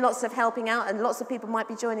 They're doing lots of helping out, and lots of people might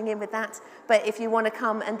be joining in with that. But if you want to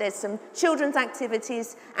come, and there's some children's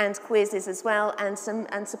activities and quizzes as well, and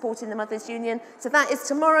supporting the Mothers' Union. So that is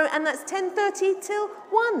tomorrow, and that's 10:30 till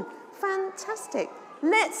 1. Fantastic.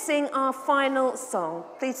 Let's sing our final song.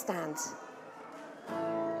 Please stand.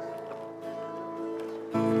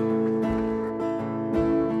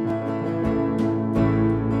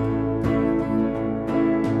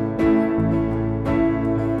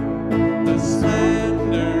 The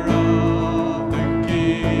splendor of the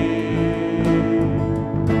King,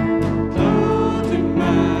 clothed in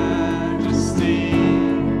majesty,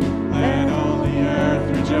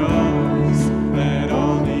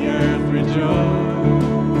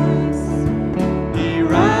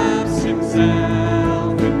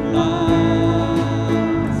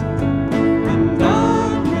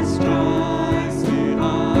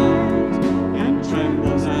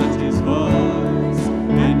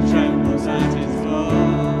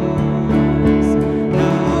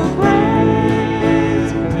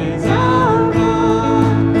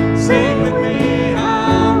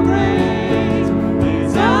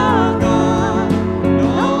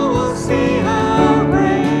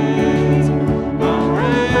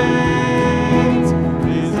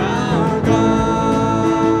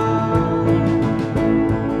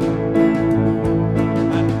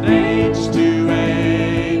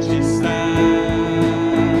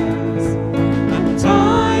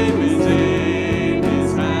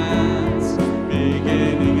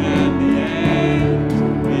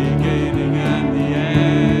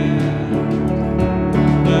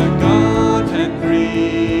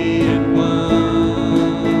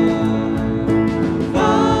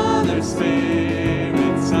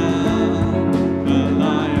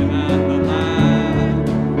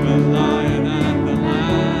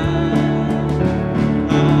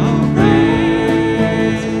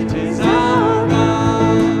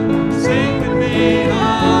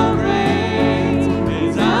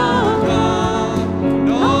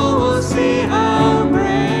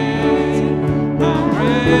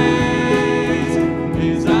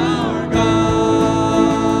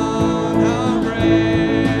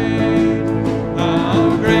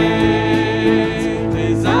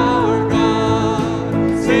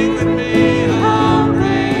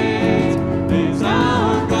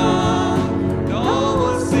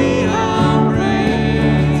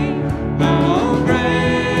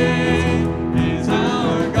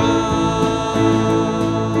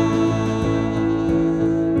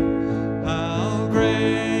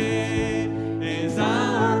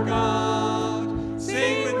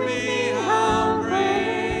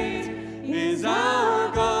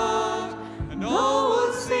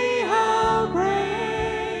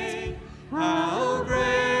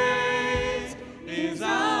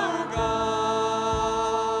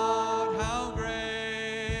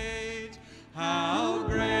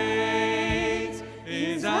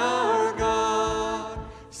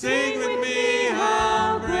 Sing with me,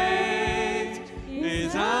 how great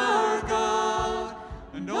is our God,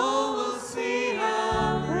 and all will see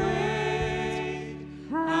how great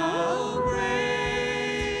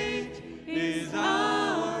is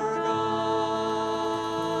our God.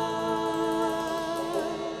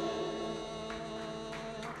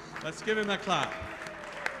 Let's give him a clap.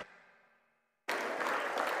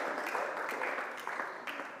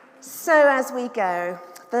 So as we go,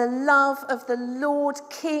 the love of the Lord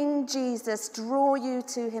King Jesus draw you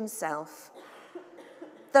to himself.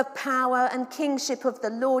 The power and kingship of the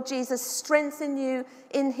Lord Jesus strengthen you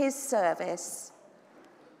in his service.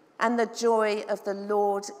 And the joy of the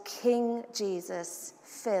Lord King Jesus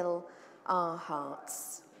fill our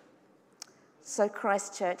hearts. So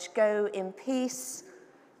Christ Church, go in peace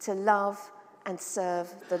to love and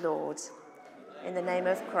serve the Lord. In the name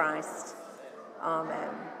of Christ, amen.